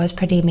that was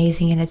pretty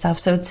amazing in itself.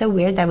 So it's so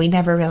weird that we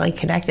never really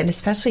connected,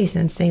 especially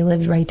since they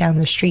lived right down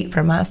the street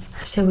from us.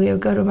 So we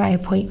would go to my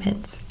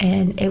appointments,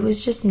 and it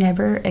was just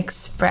never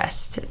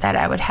expressed that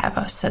I would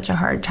have such a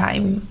hard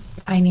time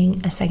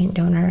finding a second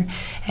donor.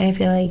 And I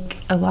feel like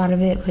a lot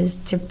of it was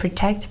to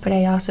protect, but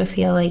I also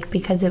feel like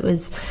because it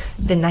was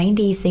the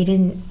 90s, they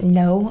didn't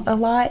know a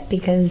lot,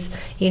 because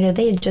they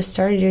had just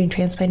started doing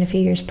transplant a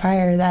few years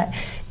prior, that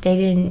they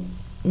didn't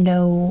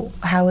know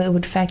how it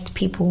would affect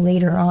people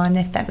later on,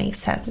 if that makes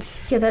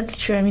sense. Yeah, that's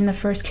true. I mean, the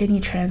first kidney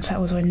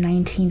transplant was in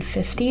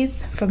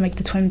 1950s from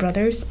the twin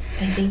brothers.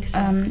 I think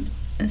so.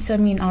 So, I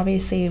mean,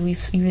 obviously,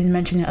 we've even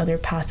mentioned in other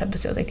past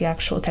episodes, the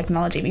actual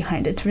technology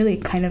behind it's really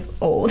kind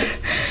of old.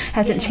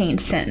 Hasn't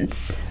changed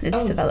since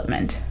its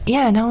development.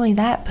 Yeah, not only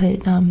that,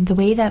 but the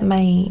way that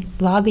my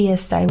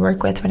lobbyist I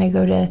work with when I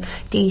go to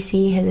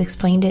D.C. has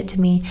explained it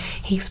to me,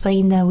 he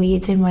explained the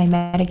reason why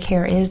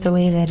Medicare is the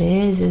way that it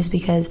is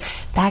because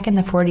back in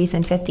the 40s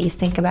and 50s,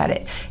 think about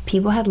it,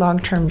 people had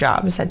long-term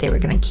jobs that they were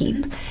going to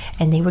keep,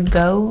 and they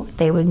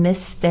would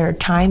miss their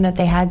time that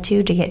they had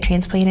to get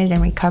transplanted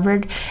and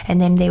recovered, and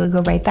then they would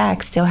go right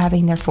back, still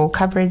having their full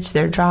coverage,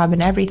 their job,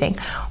 and everything.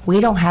 We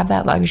don't have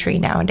that luxury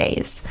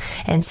nowadays.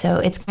 And so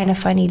it's kind of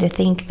funny to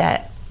think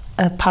that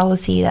a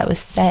policy that was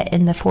set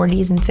in the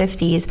 40s and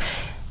 50s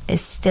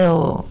is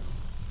still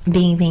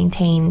being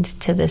maintained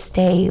to this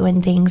day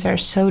when things are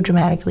so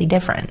dramatically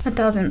different.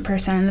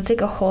 1,000%. That's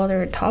a whole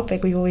other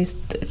topic we've always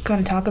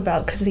going to talk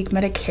about, because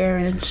Medicare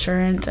and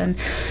insurance, and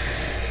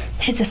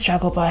it's a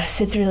struggle bus.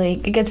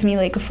 It gets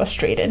me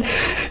frustrated.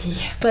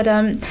 Yeah. But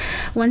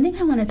one thing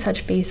I want to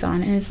touch base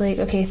on is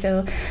okay,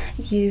 so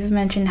you've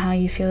mentioned how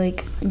you feel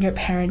like your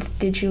parents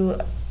did you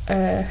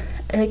an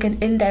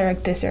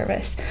indirect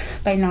disservice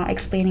by not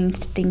explaining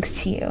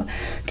things to you.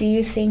 Do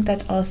you think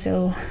that's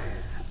also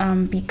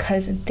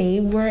because they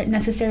weren't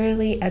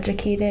necessarily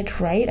educated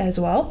right as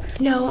well?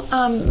 No,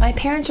 my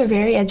parents are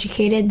very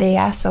educated. They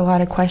asked a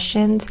lot of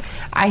questions.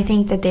 I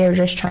think that they were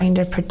just trying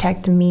to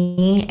protect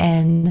me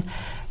and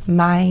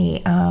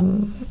my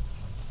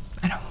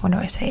what do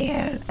I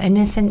say,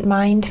 innocent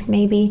mind,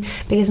 maybe,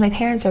 because my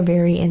parents are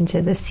very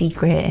into the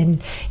secret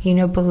and,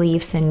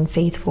 beliefs and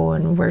faithful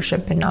and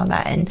worship and all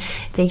that, and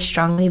they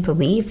strongly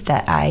believe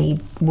that I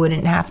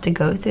wouldn't have to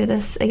go through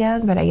this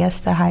again, but I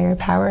guess the higher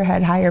power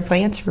had higher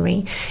plans for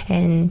me,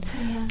 and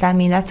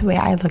that's the way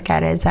I look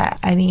at it, is that,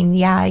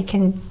 I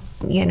can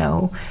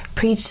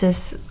preach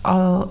this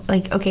all,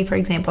 like, okay, for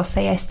example,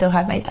 say I still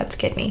have my dad's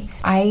kidney.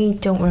 I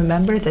don't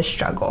remember the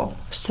struggle,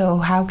 so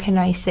how can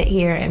I sit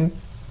here and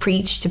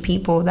preach to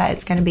people that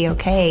it's going to be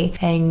okay,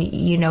 and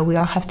we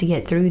all have to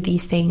get through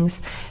these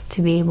things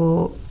to be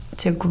able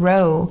to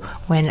grow,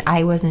 when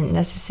I wasn't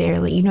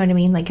necessarily,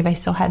 like if I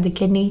still had the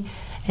kidney.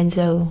 And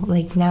so,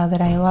 like, now that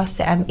I lost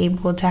it, I'm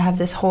able to have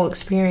this whole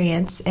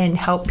experience and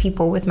help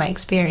people with my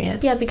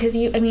experience. Yeah, because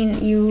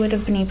you would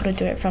have been able to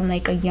do it from,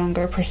 like, a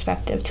younger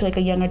perspective to, like,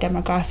 a younger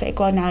demographic.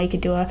 Well, now you could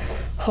do a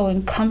whole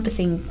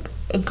encompassing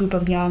a group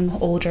of young,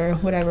 older,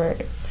 whatever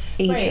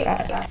age you're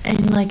at.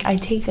 And, like, I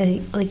take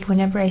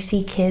whenever I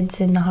see kids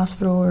in the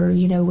hospital or,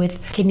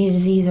 with kidney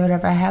disease or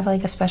whatever, I have,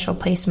 like, a special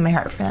place in my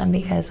heart for them,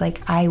 because,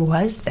 like, I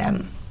was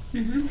them.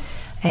 Mm-hmm.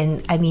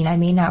 And I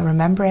may not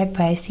remember it,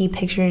 but I see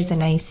pictures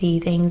and I see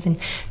things, and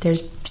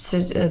there's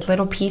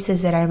little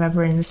pieces that I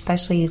remember, and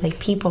especially like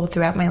people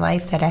throughout my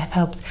life that have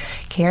helped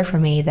care for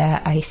me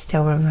that I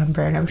still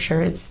remember, and I'm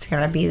sure it's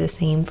going to be the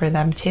same for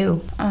them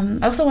too. I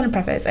also want to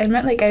preface, I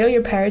know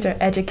your parents are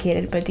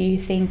educated, but do you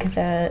think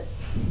that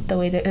the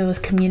way that it was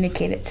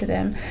communicated to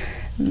them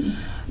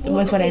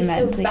was what I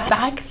meant? So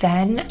back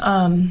then,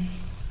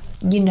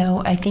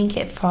 I think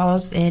it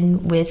falls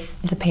in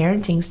with the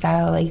parenting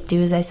style, like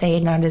do as I say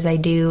and not as I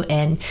do.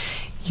 And,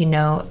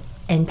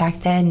 and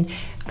back then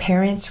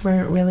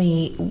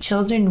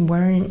children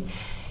weren't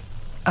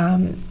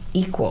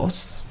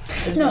equals.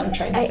 Is what I'm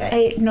trying to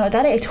say.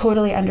 I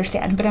totally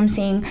understand. But I'm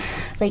saying,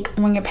 like,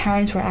 when your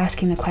parents were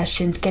asking the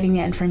questions, getting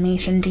the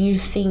information, do you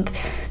think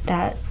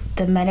that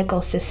the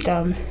medical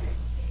system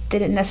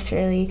didn't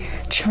necessarily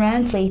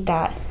translate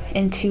that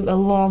into a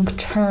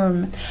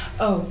long-term...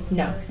 Oh,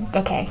 no.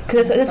 Okay.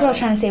 Because that's what I was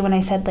trying to say when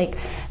I said, like,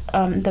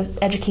 the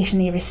education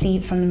they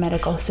received from the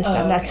medical system.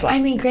 Okay. That's why.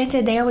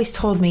 Granted, they always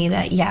told me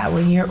that,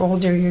 when you're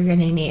older, you're going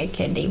to need a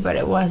kidney, but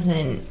it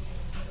wasn't...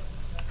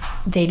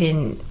 They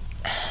didn't...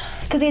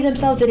 Because they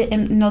themselves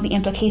didn't know the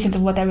implications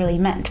of what that really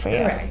meant for you.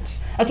 Correct.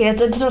 Okay,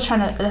 that's what I was trying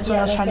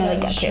to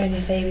get to.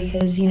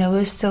 Because, it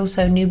was still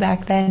so new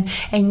back then.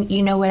 And,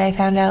 what I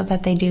found out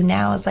that they do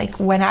now is, like,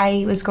 when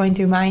I was going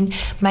through mine,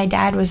 my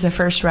dad was the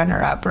first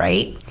runner-up,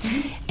 right?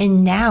 Mm-hmm.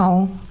 And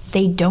now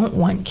they don't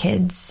want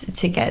kids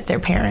to get their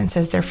parents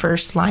as their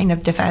first line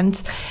of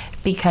defense,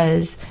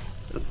 because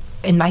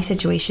in my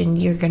situation,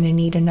 you're going to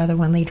need another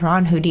one later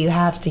on. Who do you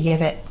have to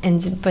give it?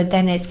 But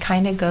then it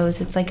kind of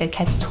goes, it's like a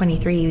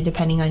catch-22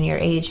 depending on your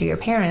age or your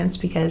parents,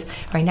 because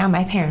right now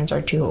my parents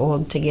are too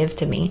old to give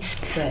to me.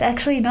 But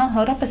actually, no,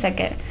 hold up a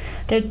second.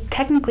 They're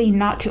technically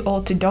not too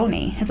old to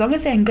donate. As long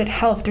as they're in good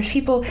health. There's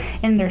people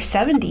in their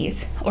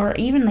 70s or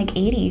even like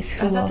 80s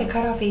who... I thought the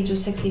cutoff age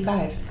was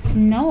 65.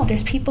 No,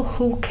 there's people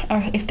who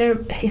are, if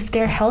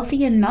they're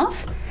healthy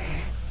enough,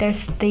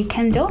 they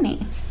can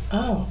donate.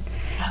 Oh.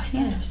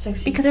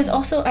 Because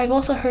I've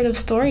also heard of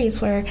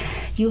stories where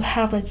you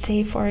have, let's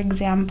say, for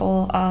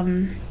example,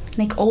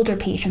 like older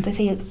patients, let's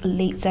say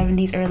late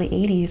 70s, early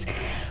 80s,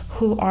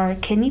 who are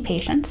kidney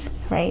patients,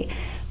 right,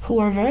 who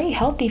are very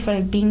healthy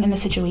for being in the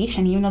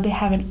situation, even though they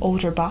have an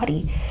older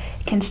body,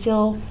 can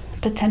still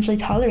potentially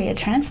tolerate a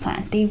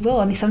transplant. They will,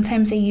 and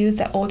sometimes they use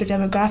that older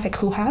demographic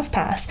who have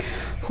passed,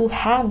 who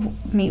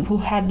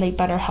had like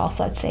better health,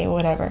 let's say, or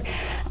whatever.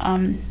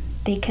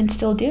 They can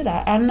still do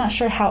that. I'm not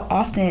sure how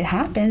often it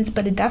happens,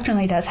 but it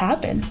definitely does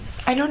happen.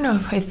 I don't know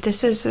if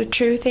this is a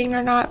true thing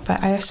or not,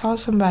 but I saw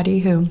somebody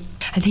who,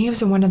 I think it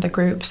was in one of the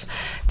groups,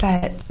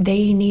 that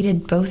they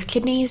needed both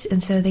kidneys,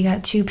 and so they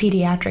got 2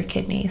 pediatric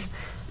kidneys.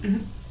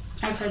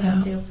 Mm-hmm. I've heard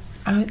that too.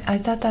 I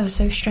thought that was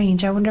so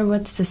strange. I wonder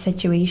what's the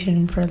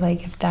situation for,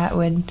 like, if that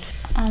would...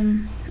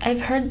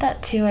 I've heard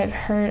that too.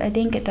 I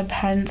think it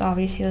depends,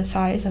 obviously, the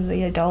size of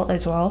the adult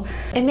as well.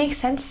 It makes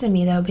sense to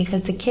me, though,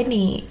 because the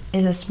kidney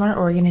is a smart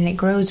organ and it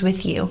grows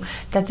with you.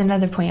 That's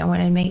another point I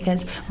wanted to make,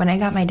 because when I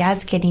got my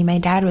dad's kidney, my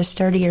dad was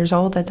 30 years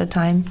old at the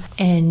time,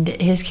 and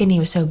his kidney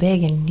was so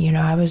big, and,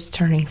 I was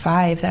turning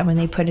 5, that when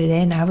they put it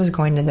in, I was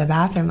going to the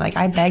bathroom. Like,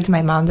 I begged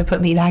my mom to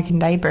put me back in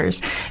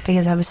diapers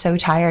because I was so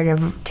tired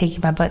of taking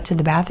my butt to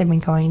the bathroom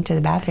and going to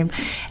the bathroom.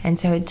 And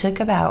so it took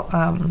about,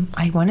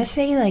 I want to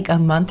say, like a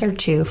month or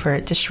two for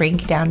it to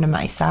shrink down to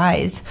my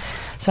size.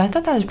 So I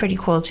thought that was pretty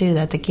cool too,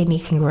 that the kidney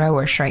can grow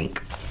or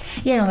shrink.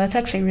 Yeah, no, that's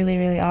actually really,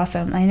 really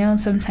awesome. I know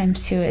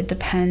sometimes too it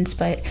depends,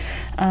 but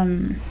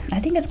I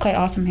think it's quite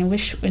awesome. I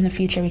wish in the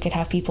future we could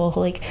have people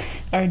who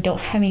don't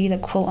have maybe the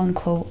quote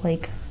unquote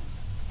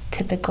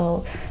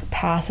typical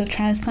path of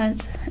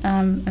transplants,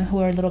 who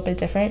are a little bit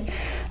different.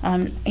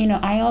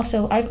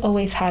 I've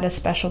always had a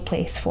special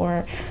place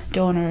for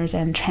donors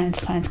and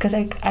transplants, because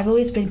I've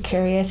always been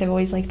curious. I've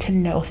always liked to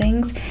know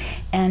things,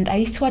 and I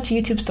used to watch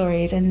YouTube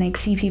stories and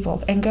see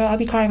people, and girl, I'll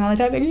be crying all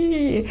the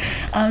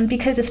time,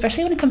 because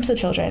especially when it comes to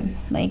children,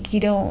 you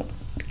don't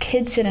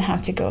kids shouldn't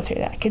have to go through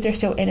that. Kids are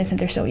so innocent,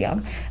 they're so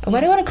young.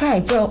 Why do I want to cry?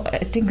 Bro, I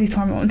think these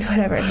hormones,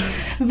 whatever.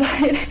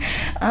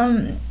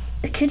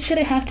 But kids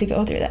shouldn't have to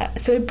go through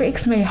that. So it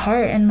breaks my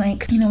heart. And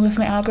like, you know, with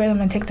my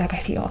algorithm on TikTok, I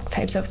see all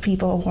types of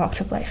people,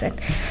 walks of life. And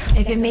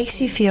if it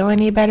makes you feel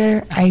any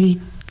better, I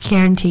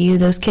guarantee you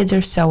those kids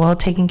are so well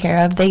taken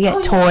care of. They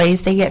get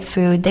toys, they get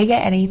food, they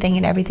get anything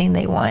and everything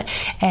they want.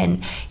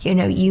 And you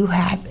know, you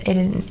have it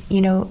in, you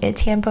know, at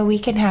Tampa we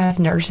can have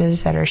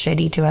nurses that are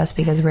shitty to us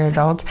because we're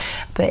adults,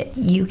 but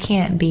you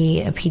can't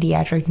be a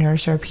pediatric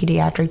nurse or a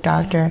pediatric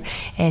doctor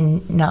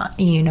and not,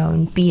 you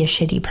know, be a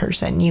shitty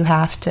person. You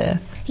have to.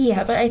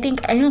 Yeah, but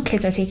I know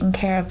kids are taken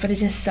care of, but it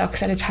just sucks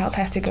that a child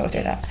has to go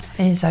through that.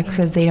 And it sucks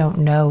because they don't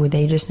know.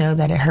 They just know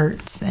that it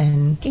hurts.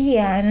 And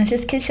yeah, and it's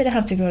just kids shouldn't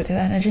have to go through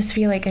that. And I just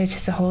feel like it's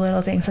just a whole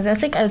little thing. So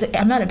that's like,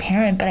 I'm not a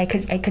parent, but I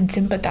could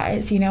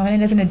sympathize, you know,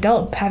 and as an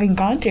adult, having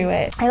gone through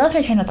it. I lost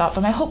my train of thought,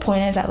 but my whole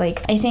point is that,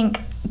 like, I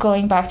think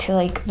going back to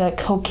like the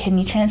whole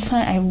kidney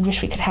transplant, I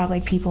wish we could have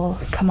like people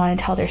come on and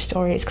tell their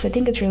stories, because I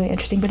think it's really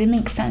interesting. But it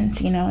makes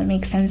sense, you know, it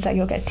makes sense that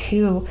you'll get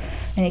two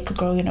and it could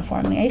grow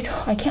uniformly.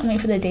 I can't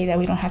wait for the day that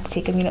we don't have to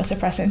take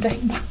immunosuppressants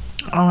anymore.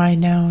 Oh, I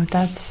know.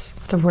 That's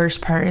the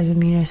worst part, is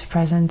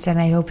immunosuppressants, and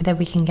I hope that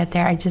we can get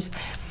there.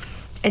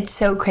 It's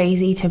so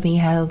crazy to me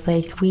how,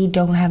 like, we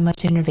don't have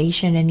much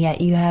innovation, and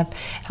yet you have,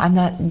 I'm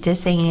not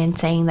dissing and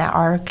saying that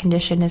our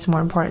condition is more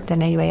important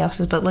than anybody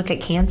else's, but look at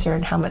cancer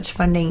and how much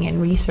funding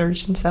and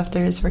research and stuff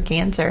there is for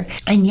cancer.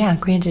 And yeah,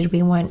 granted,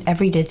 we want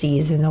every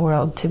disease in the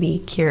world to be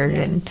cured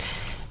and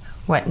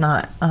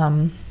whatnot.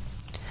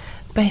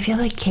 But I feel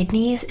like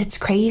kidneys, it's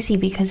crazy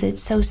because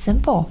it's so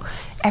simple.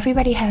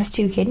 Everybody has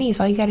two kidneys.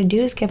 All you got to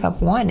do is give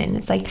up one. And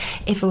it's like,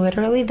 if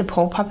literally the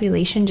whole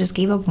population just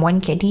gave up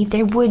one kidney,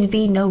 there would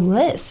be no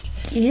list.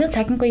 You know,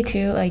 technically,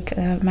 too, like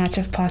a match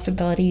of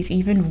possibilities,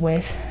 even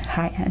with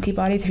high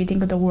antibodies, if you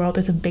think of the world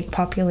as a big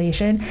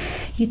population,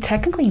 you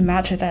technically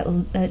match with at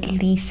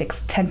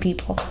least 10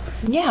 people.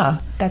 Yeah.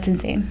 That's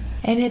insane.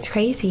 And it's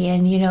crazy.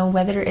 And, you know,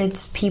 whether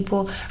it's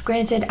people,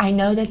 granted, I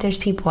know that there's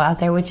people out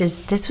there,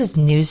 this was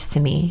news to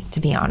me, to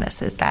be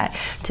honest, is that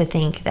to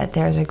think that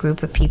there's a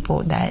group of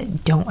people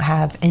that don't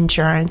have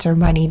insurance or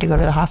money to go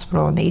to the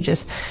hospital and they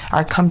just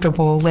are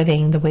comfortable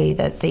living the way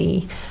that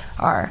they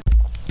are.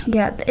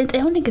 Yeah, I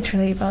don't think it's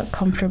really about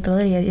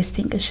comfortability. I just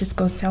think it just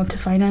goes down to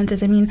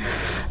finances. I mean,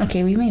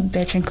 okay, we may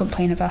bitch and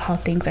complain about how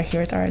things are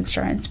here with our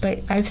insurance, but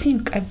I've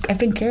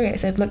been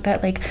curious. I've looked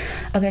at like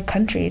other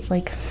countries,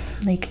 like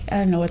I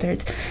don't know whether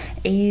it's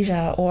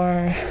Asia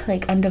or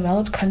like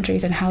undeveloped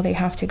countries and how they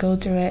have to go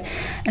through it.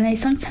 And I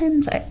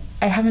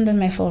haven't done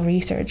my full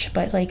research,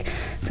 but like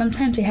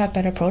sometimes they have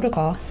better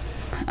protocol,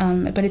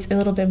 but it's a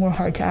little bit more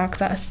hard to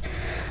access.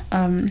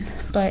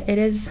 But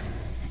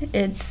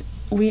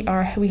we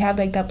have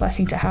like that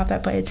blessing to have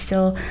that, but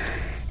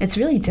it's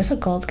really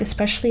difficult,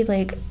 especially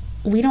like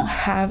I don't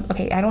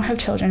have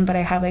children, but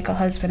I have like a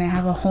husband, I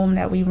have a home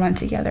that we run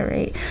together,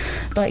 right?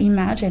 But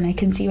imagine, I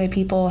can see why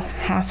people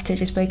have to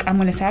just be like, I'm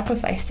going to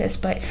sacrifice this,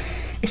 but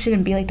it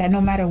shouldn't be like that no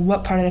matter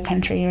what part of the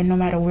country or no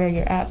matter where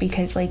you're at,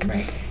 because like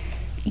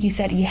you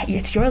said,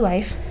 it's your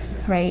life,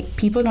 right?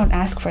 People don't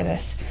ask for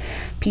this.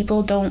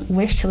 People don't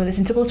wish to live this,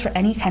 and it goes for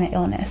any kind of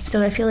illness.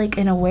 So I feel like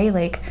in a way,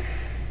 like,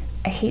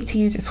 I hate to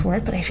use this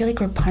word, but I feel like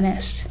we're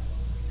punished.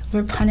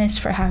 We're punished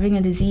for having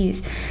a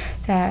disease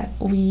that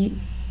we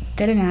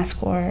didn't ask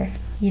for.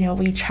 You know,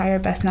 we try our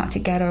best not to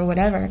get or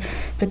whatever,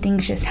 but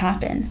things just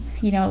happen.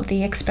 You know,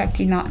 they expect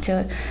you not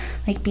to,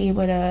 like, be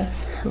able to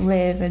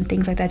live and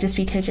things like that just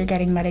because you're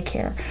getting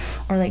Medicare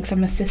or, like,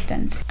 some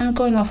assistance. I'm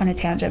going off on a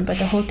tangent, but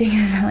the whole thing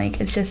is, like,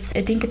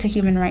 I think it's a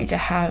human right to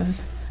have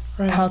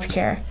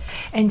healthcare.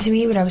 And to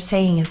me, what I was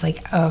saying is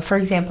like, for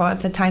example,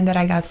 at the time that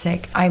I got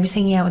sick, I was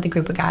hanging out with a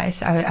group of guys.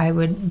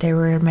 They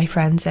were my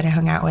friends that I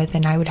hung out with,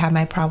 and I would have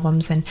my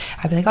problems, and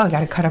I'd be like, oh, I got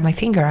to cut on my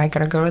finger. I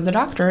got to go to the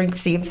doctor and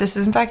see if this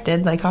is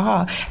infected. Like,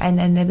 haha. And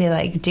then they'd be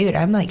like, dude,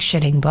 I'm like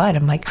shitting blood.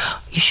 I'm like,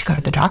 oh, you should go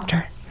to the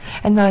doctor.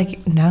 And they're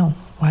like, no,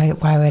 why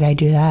would I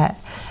do that?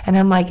 And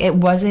I'm like, it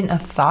wasn't a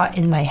thought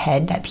in my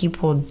head that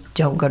people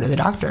don't go to the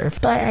doctor.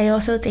 But I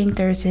also think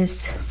there's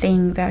this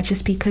thing that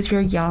just because you're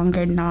young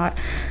or not,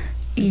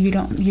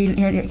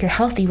 you're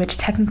healthy, which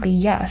technically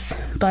yes,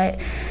 but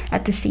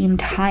at the same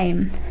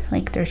time,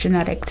 like, there's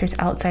genetics, there's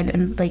outside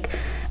and like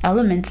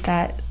elements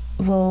that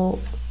will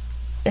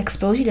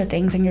expose you to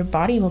things, and your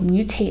body will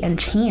mutate and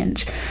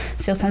change.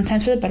 So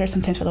sometimes for the better,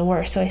 sometimes for the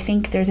worse. So I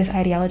think there's this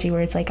ideology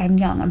where it's like, I'm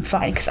young, I'm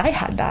fine, because I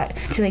had that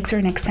to like a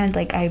certain extent.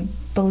 Like, I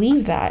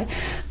believe that,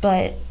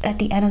 but at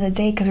the end of the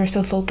day, because we're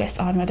so focused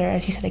on whether,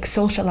 as you said, like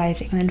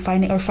socializing and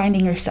then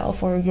finding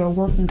yourself or your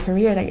working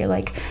career, that you're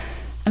like,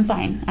 I'm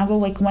fine. I'll go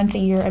like once a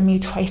year, I'm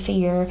twice a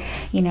year,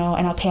 you know,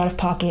 and I'll pay out of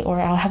pocket,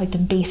 or I'll have like the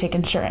basic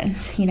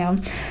insurance, you know.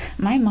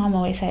 My mom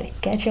always said,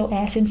 get your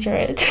ass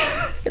insurance.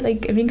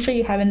 Like, make sure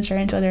you have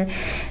insurance, whether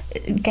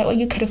get what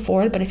you could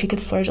afford, but if you could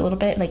splurge a little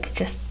bit, like,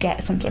 just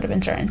get some sort of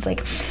insurance.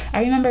 Like,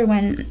 I remember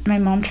when my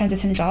mom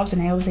transitioned jobs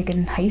and I was like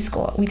in high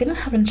school, we didn't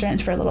have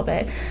insurance for a little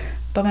bit,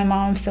 but my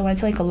mom still went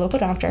to like a local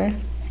doctor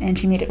and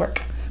she made it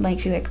work. Like,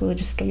 she's like, we'll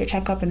just get your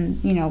checkup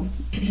and, you know,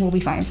 we'll be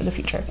fine for the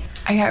future.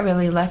 I got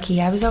really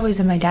lucky. I was always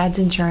in my dad's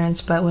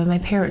insurance, but when my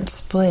parents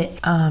split,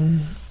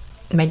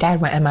 my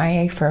dad went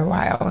MIA for a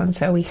while, and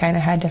so we kind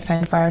of had to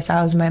fend for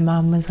ourselves. My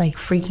mom was like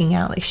freaking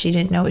out, like she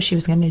didn't know what she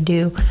was going to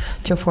do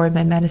to afford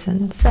my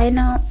medicines. Side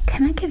note,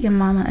 can I give your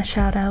mama a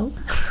shout out?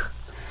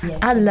 Yes.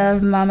 I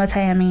love Mama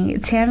Tammy.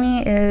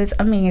 Tammy is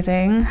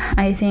amazing.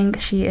 I think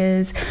she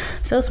is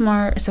so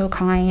smart, so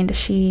kind.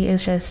 She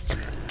is just,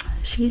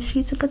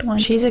 she's a good one.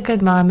 She's a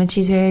good mom, and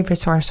she's very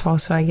resourceful,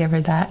 so I give her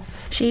that.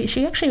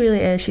 She actually really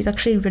is. She's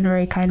actually been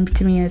very kind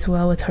to me as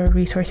well with her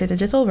resources and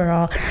just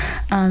overall.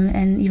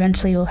 And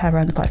eventually we'll have her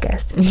on the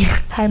podcast. Yeah.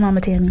 Hi,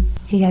 Mama Tammy.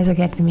 You guys will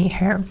get to meet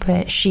her.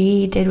 But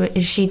she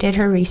did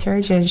her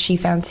research, and she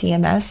found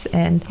CMS,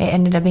 and it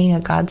ended up being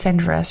a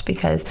godsend for us,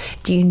 because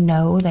do you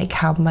know like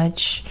how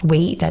much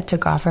weight that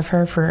took off of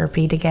her for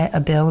me to get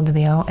a bill in the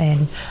mail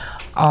and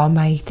all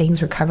my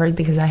things were covered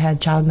because I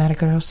had child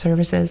medical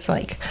services.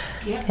 Like,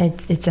 yeah.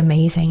 It's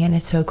amazing, and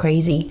it's so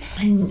crazy.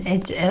 And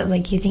it's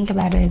like, you think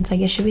about it, it's like,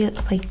 it should be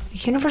like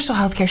universal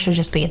healthcare should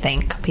just be a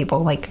thing.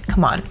 People, like,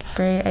 come on.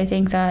 Great. I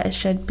think that it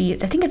should be.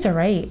 I think it's a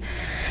right.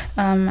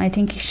 I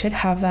think you should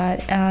have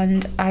that.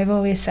 And I've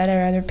always said I'd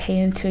rather pay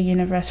into a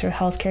universal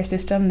healthcare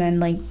system than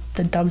like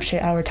the dumb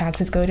shit our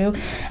taxes go to.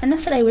 And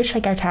that's what I wish,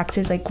 like, our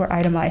taxes like were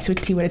itemized so we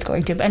could see what it's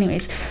going to. But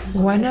anyways,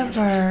 one of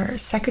our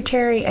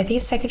Secretary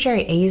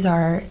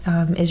Azar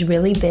is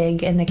really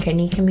big in the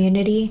kidney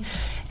community,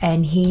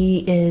 and he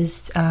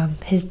is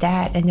his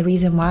dad, and the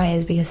reason why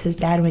is because his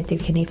dad went through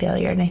kidney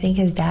failure, and I think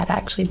his dad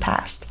actually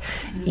passed.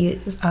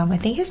 I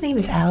think his name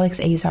is Alex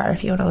Azar,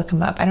 if you want to look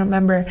him up. I don't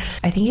remember.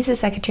 I think he's a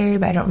secretary,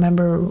 but I don't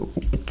remember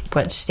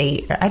what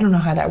state. I don't know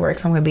how that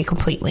works. I'm going to be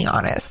completely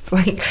honest.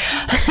 Like,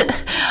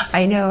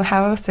 I know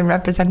House and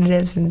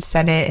Representatives and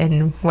Senate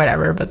and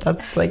whatever, but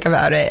that's like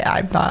about it.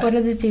 I'm not. What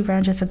are the three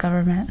branches of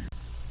government?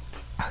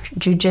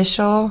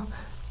 Judicial,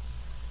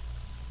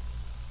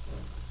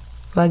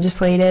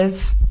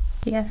 legislative.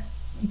 Yeah,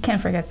 you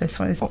can't forget this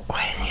one.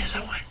 What is the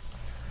other one?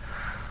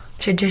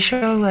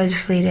 Judicial,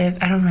 legislative.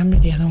 I don't remember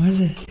the other one. Is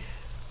it?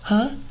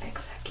 Huh?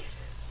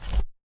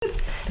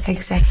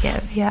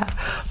 Executive, yeah.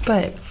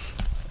 But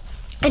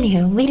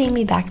anywho, leading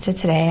me back to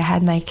today, I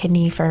had my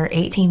kidney for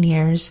 18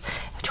 years.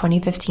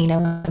 2015, I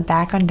went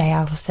back on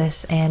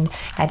dialysis, and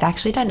I've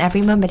actually done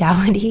every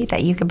modality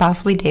that you could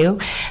possibly do.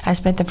 I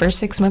spent the first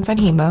 6 months on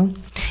hemo,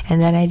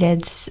 and then I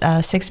did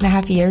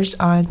 6.5 years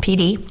on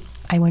PD.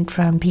 I went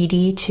from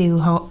PD to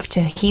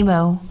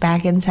hemo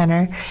back in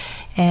center,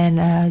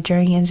 and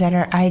during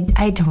in-center,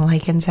 I don't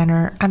like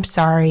in-center. I'm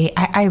sorry.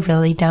 I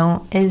really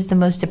don't. It is the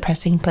most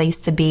depressing place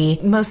to be.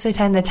 Most of the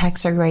time, the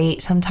techs are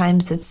great.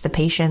 Sometimes it's the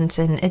patients,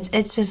 and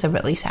it's just a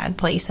really sad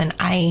place, and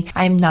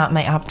I'm not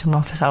my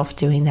optimal self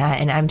doing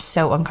that, and I'm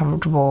so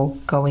uncomfortable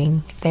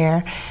going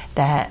there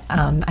that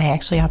I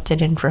actually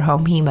opted in for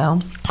home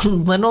hemo.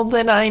 Little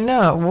did I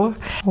know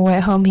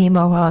what home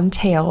hemo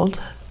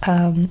entailed.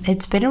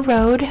 It's been a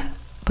road,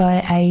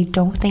 but I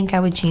don't think I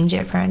would change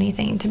it for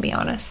anything, to be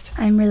honest.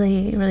 I'm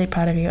really, really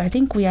proud of you. I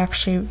think we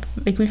actually,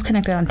 like, we've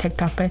connected on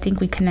TikTok, but I think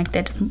we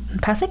connected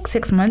past like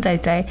 6 months,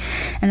 I'd say.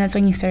 And that's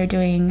when you started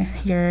doing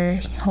your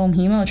home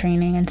hemo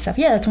training and stuff.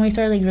 Yeah, that's when we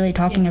started like really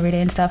talking every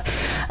day and stuff.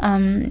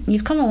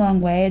 You've come a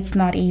long way. It's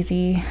not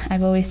easy.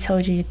 I've always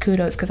told you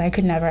kudos, because I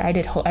could never. I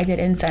did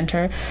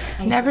in-center.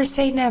 Never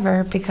say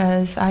never,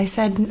 because I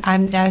said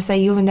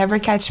you will never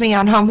catch me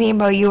on home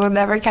hemo. You will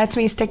never catch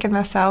me sticking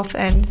myself,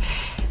 and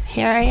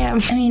here I am.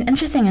 I mean,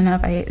 interesting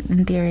enough,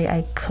 in theory,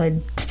 I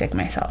could stick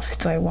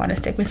myself. So I want to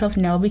stick myself?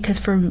 No, because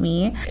for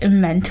me,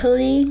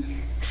 mentally,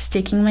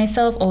 sticking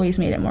myself always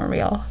made it more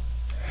real.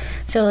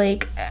 So,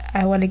 like,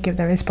 I want to give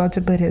that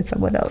responsibility to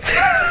someone else.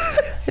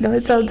 I know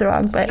it sounds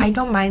wrong, but I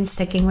don't mind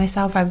sticking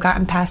myself. I've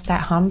gotten past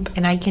that hump,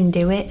 and I can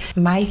do it.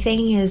 My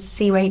thing is,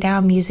 see, right now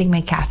I'm using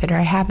my catheter.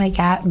 I have my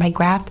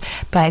graft,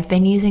 but I've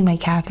been using my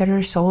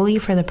catheter solely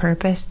for the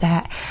purpose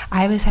that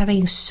I was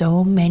having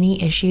so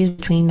many issues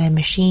between my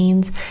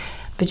machine,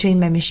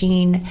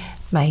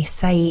 my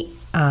site,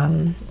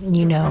 my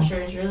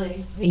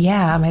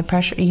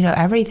pressure,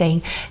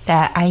 everything,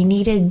 that I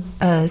needed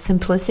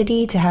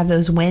simplicity to have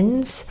those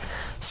wins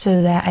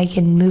so that I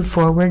can move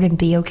forward and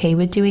be okay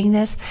with doing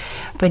this.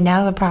 But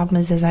now the problem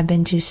is I've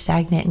been too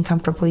stagnant and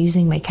comfortable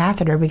using my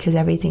catheter because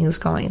everything is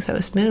going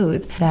so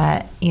smooth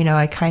that,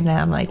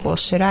 I'm like, well,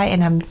 should I?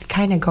 And I'm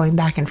kind of going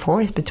back and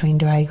forth between,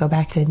 do I go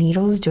back to the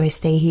needles? Do I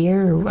stay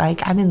here? Or,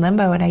 like, I'm in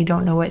limbo and I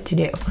don't know what to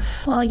do.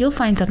 Well, you'll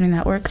find something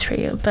that works for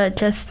you, but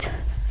just,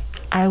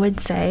 I would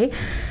say,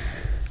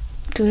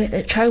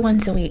 try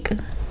once a week.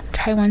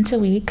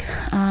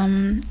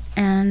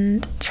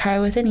 And try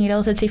with the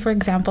needles. Let's say, for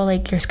example,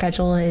 like your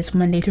schedule is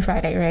Monday through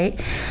Friday, right?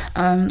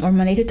 Or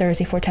Monday to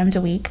Thursday, 4 times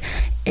a week.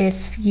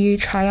 If you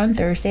try on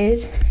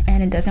Thursdays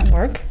and it doesn't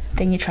work,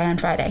 then you try on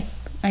Friday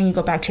and you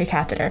go back to your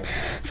catheter.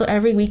 So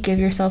every week, give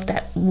yourself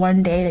that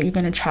one day that you're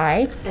going to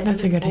try.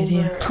 That's a good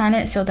idea. Plan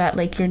it so that,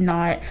 like, you're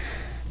not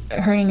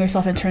hurting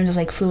yourself in terms of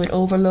like fluid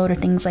overload or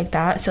things like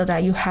that, so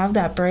that you have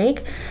that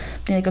break.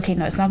 be like, okay,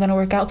 no, it's not going to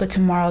work out, but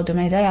tomorrow I'll do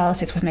my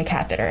dialysis with my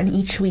catheter, and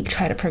each week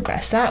try to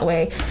progress that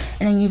way,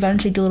 and then you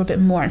eventually do a little bit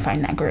more and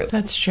find that group.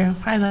 That's true.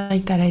 I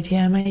like that idea.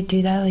 I might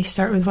do that, like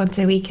start with once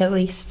a week at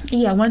least.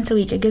 Yeah, once a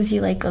week. It gives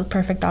you like a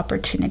perfect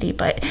opportunity,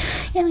 but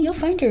you'll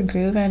find your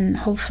groove, and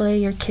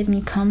hopefully your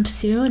kidney comes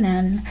soon.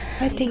 And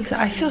I think so.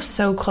 I feel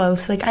so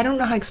close. Like, I don't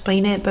know how to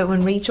explain it, but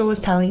when Rachel was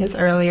telling us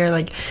earlier,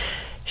 like,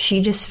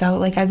 she just felt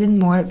like I've been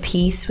more at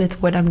peace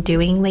with what I'm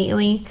doing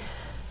lately.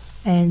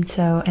 And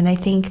I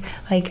think,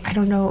 like, I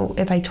don't know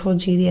if I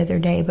told you the other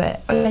day,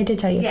 but I did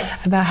tell you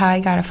about how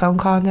I got a phone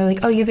call and they're like,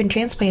 oh, you've been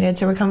transplanted,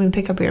 so we're coming to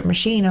pick up your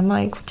machine. I'm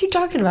like, what are you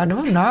talking about? No,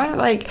 I'm not.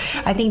 Like,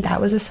 I think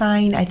that was a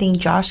sign. I think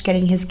Josh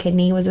getting his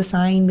kidney was a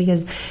sign,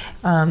 because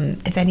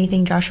if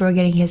anything, Joshua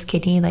getting his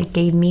kidney, like,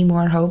 gave me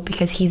more hope,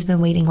 because he's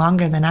been waiting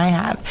longer than I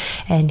have,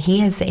 and he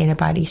has the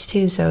antibodies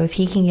too. So if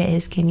he can get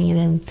his kidney,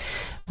 then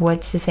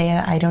what's to say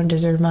I don't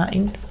deserve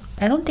mine?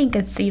 I don't think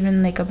it's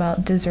even like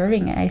about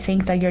deserving it. I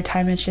think that your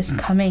time is just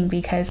coming,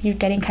 because you're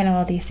getting kind of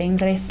all these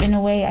things. And in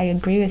a way, I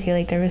agree with you.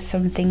 Like, there was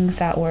some things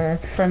that were,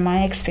 from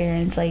my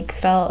experience, like,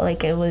 felt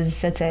like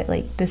that's it.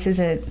 Like, this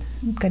isn't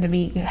going to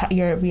be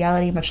your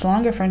reality much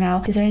longer for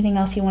now. Is there anything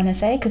else you want to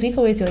say? Because we could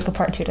always do like a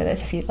part 2 to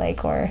this if you'd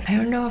like. Or I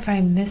don't know if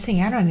I'm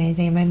missing out on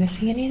anything. Am I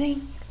missing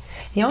anything?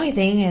 The only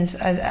thing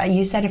is,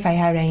 you said if I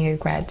had any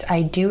regrets.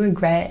 I do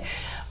regret.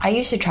 I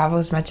used to travel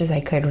as much as I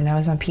could when I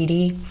was on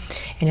PD,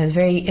 and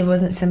it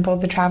wasn't simple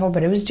to travel,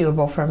 but it was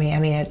doable for me. I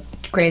mean,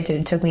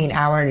 granted, it took me an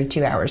hour to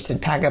 2 hours to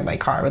pack up my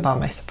car with all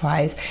my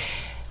supplies,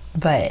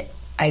 but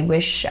I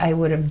wish I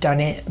would have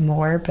done it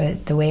more.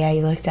 But the way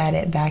I looked at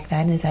it back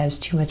then is that it was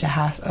too much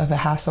of a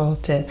hassle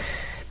to,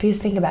 because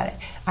think about it.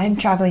 I'm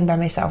traveling by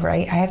myself,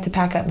 right? I have to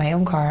pack up my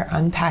own car,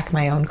 unpack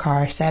my own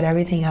car, set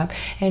everything up.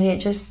 And it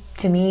just,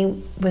 to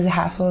me, was a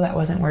hassle that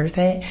wasn't worth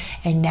it.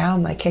 And now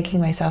I'm like kicking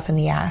myself in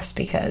the ass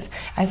because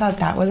I thought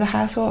that was a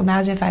hassle.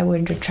 Imagine if I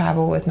would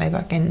travel with my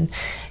fucking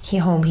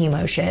home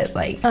hemo shit.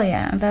 Like, oh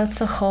yeah,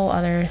 that's a whole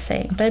other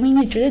thing. But I mean,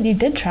 you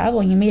did travel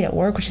and you made it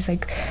work, which is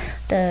like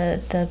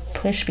the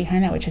push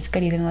behind that, which is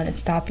good. You didn't let it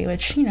stop you,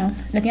 which, at the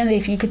end of the day,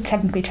 if you could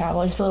technically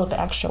travel, just a little bit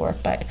extra work,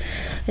 but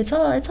it's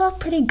all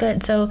pretty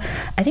good. So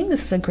I think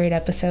this is a great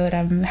episode.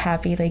 I'm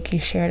happy like you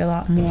shared a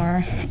lot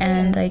more,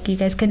 and like you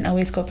guys can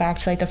always go back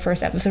to like the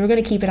first episode. We're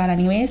going to keep it on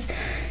anyways.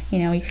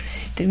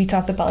 We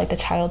talked about like the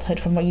childhood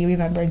from what you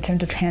remember in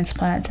terms of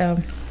transplant. So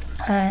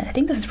I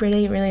think this is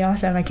really, really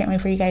awesome. I can't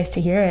wait for you guys to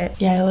hear it.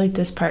 Yeah, I like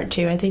this part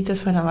too. I think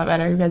this went a lot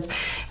better because,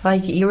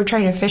 like, you were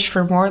trying to fish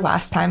for more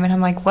last time, and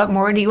I'm like, what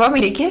more do you want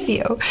me to give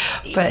you?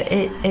 But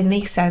it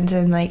makes sense,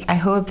 and like, I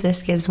hope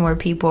this gives more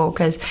people,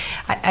 because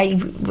I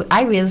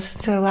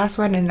listened to the last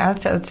one, and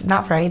it's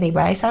not for anything,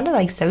 but I sounded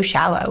like so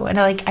shallow, and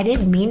I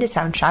didn't mean to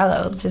sound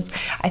shallow. Just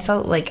I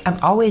felt like I'm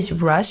always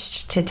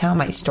rushed to tell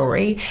my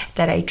story,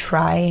 that I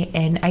try,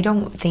 and I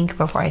don't think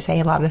before I say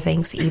a lot of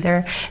things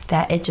either,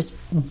 that it just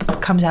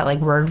comes out like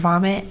word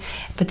vomit.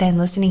 But then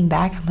listening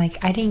back, I'm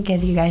like, I didn't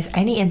give you guys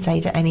any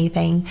insight to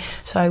anything.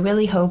 So I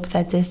really hope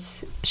that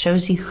this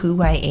shows you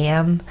who I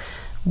am,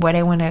 what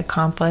I want to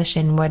accomplish,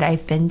 and what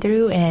I've been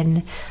through,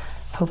 and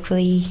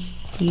hopefully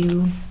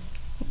you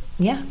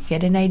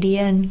get an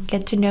idea and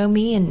get to know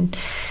me. And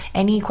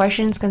any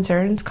questions,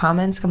 concerns,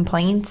 comments,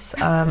 complaints,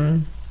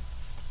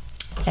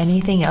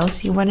 anything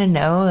else you want to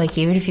know, like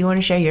even if you want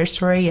to share your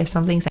story of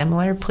something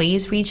similar,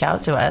 please reach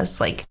out to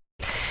us. Like,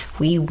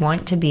 we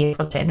want to be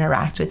able to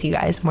interact with you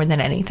guys more than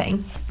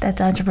anything.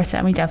 That's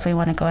 100%. We definitely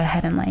want to go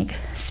ahead and like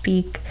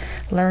speak,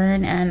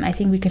 learn, and I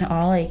think we can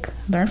all like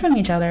learn from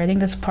each other. I think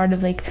that's part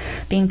of like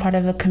being part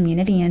of a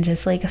community, and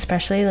just like,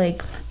 especially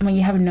like when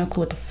you have no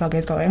clue what the fuck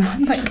is going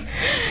on, like,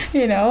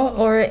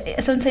 or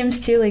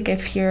sometimes too, like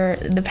if you're,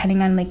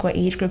 depending on like what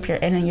age group you're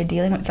in and you're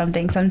dealing with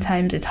something,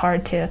 sometimes it's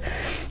hard to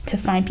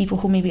find people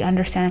who maybe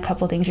understand a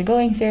couple things you're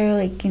going through.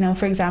 Like,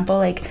 for example,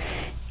 like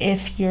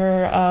if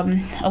you're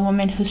a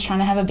woman who's trying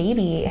to have a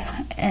baby,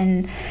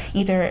 and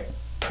either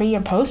pre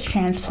or post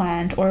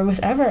transplant, or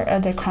with ever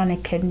other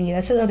chronic kidney,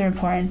 that's another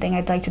important thing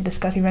I'd like to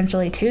discuss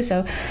eventually too.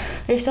 So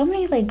there's so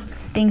many like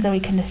things that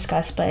we can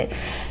discuss. But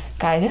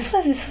guys,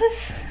 this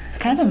was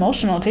kind of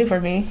emotional too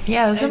for me.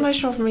 Yeah, it was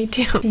emotional for me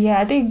too.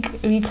 Yeah, I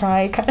think me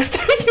crying kind of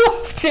started you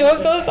off too. I'm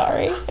so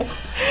sorry.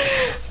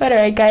 But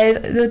alright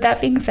guys, with that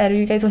being said,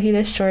 you guys will hear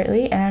this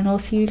shortly, and we'll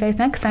see you guys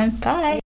next time. Bye.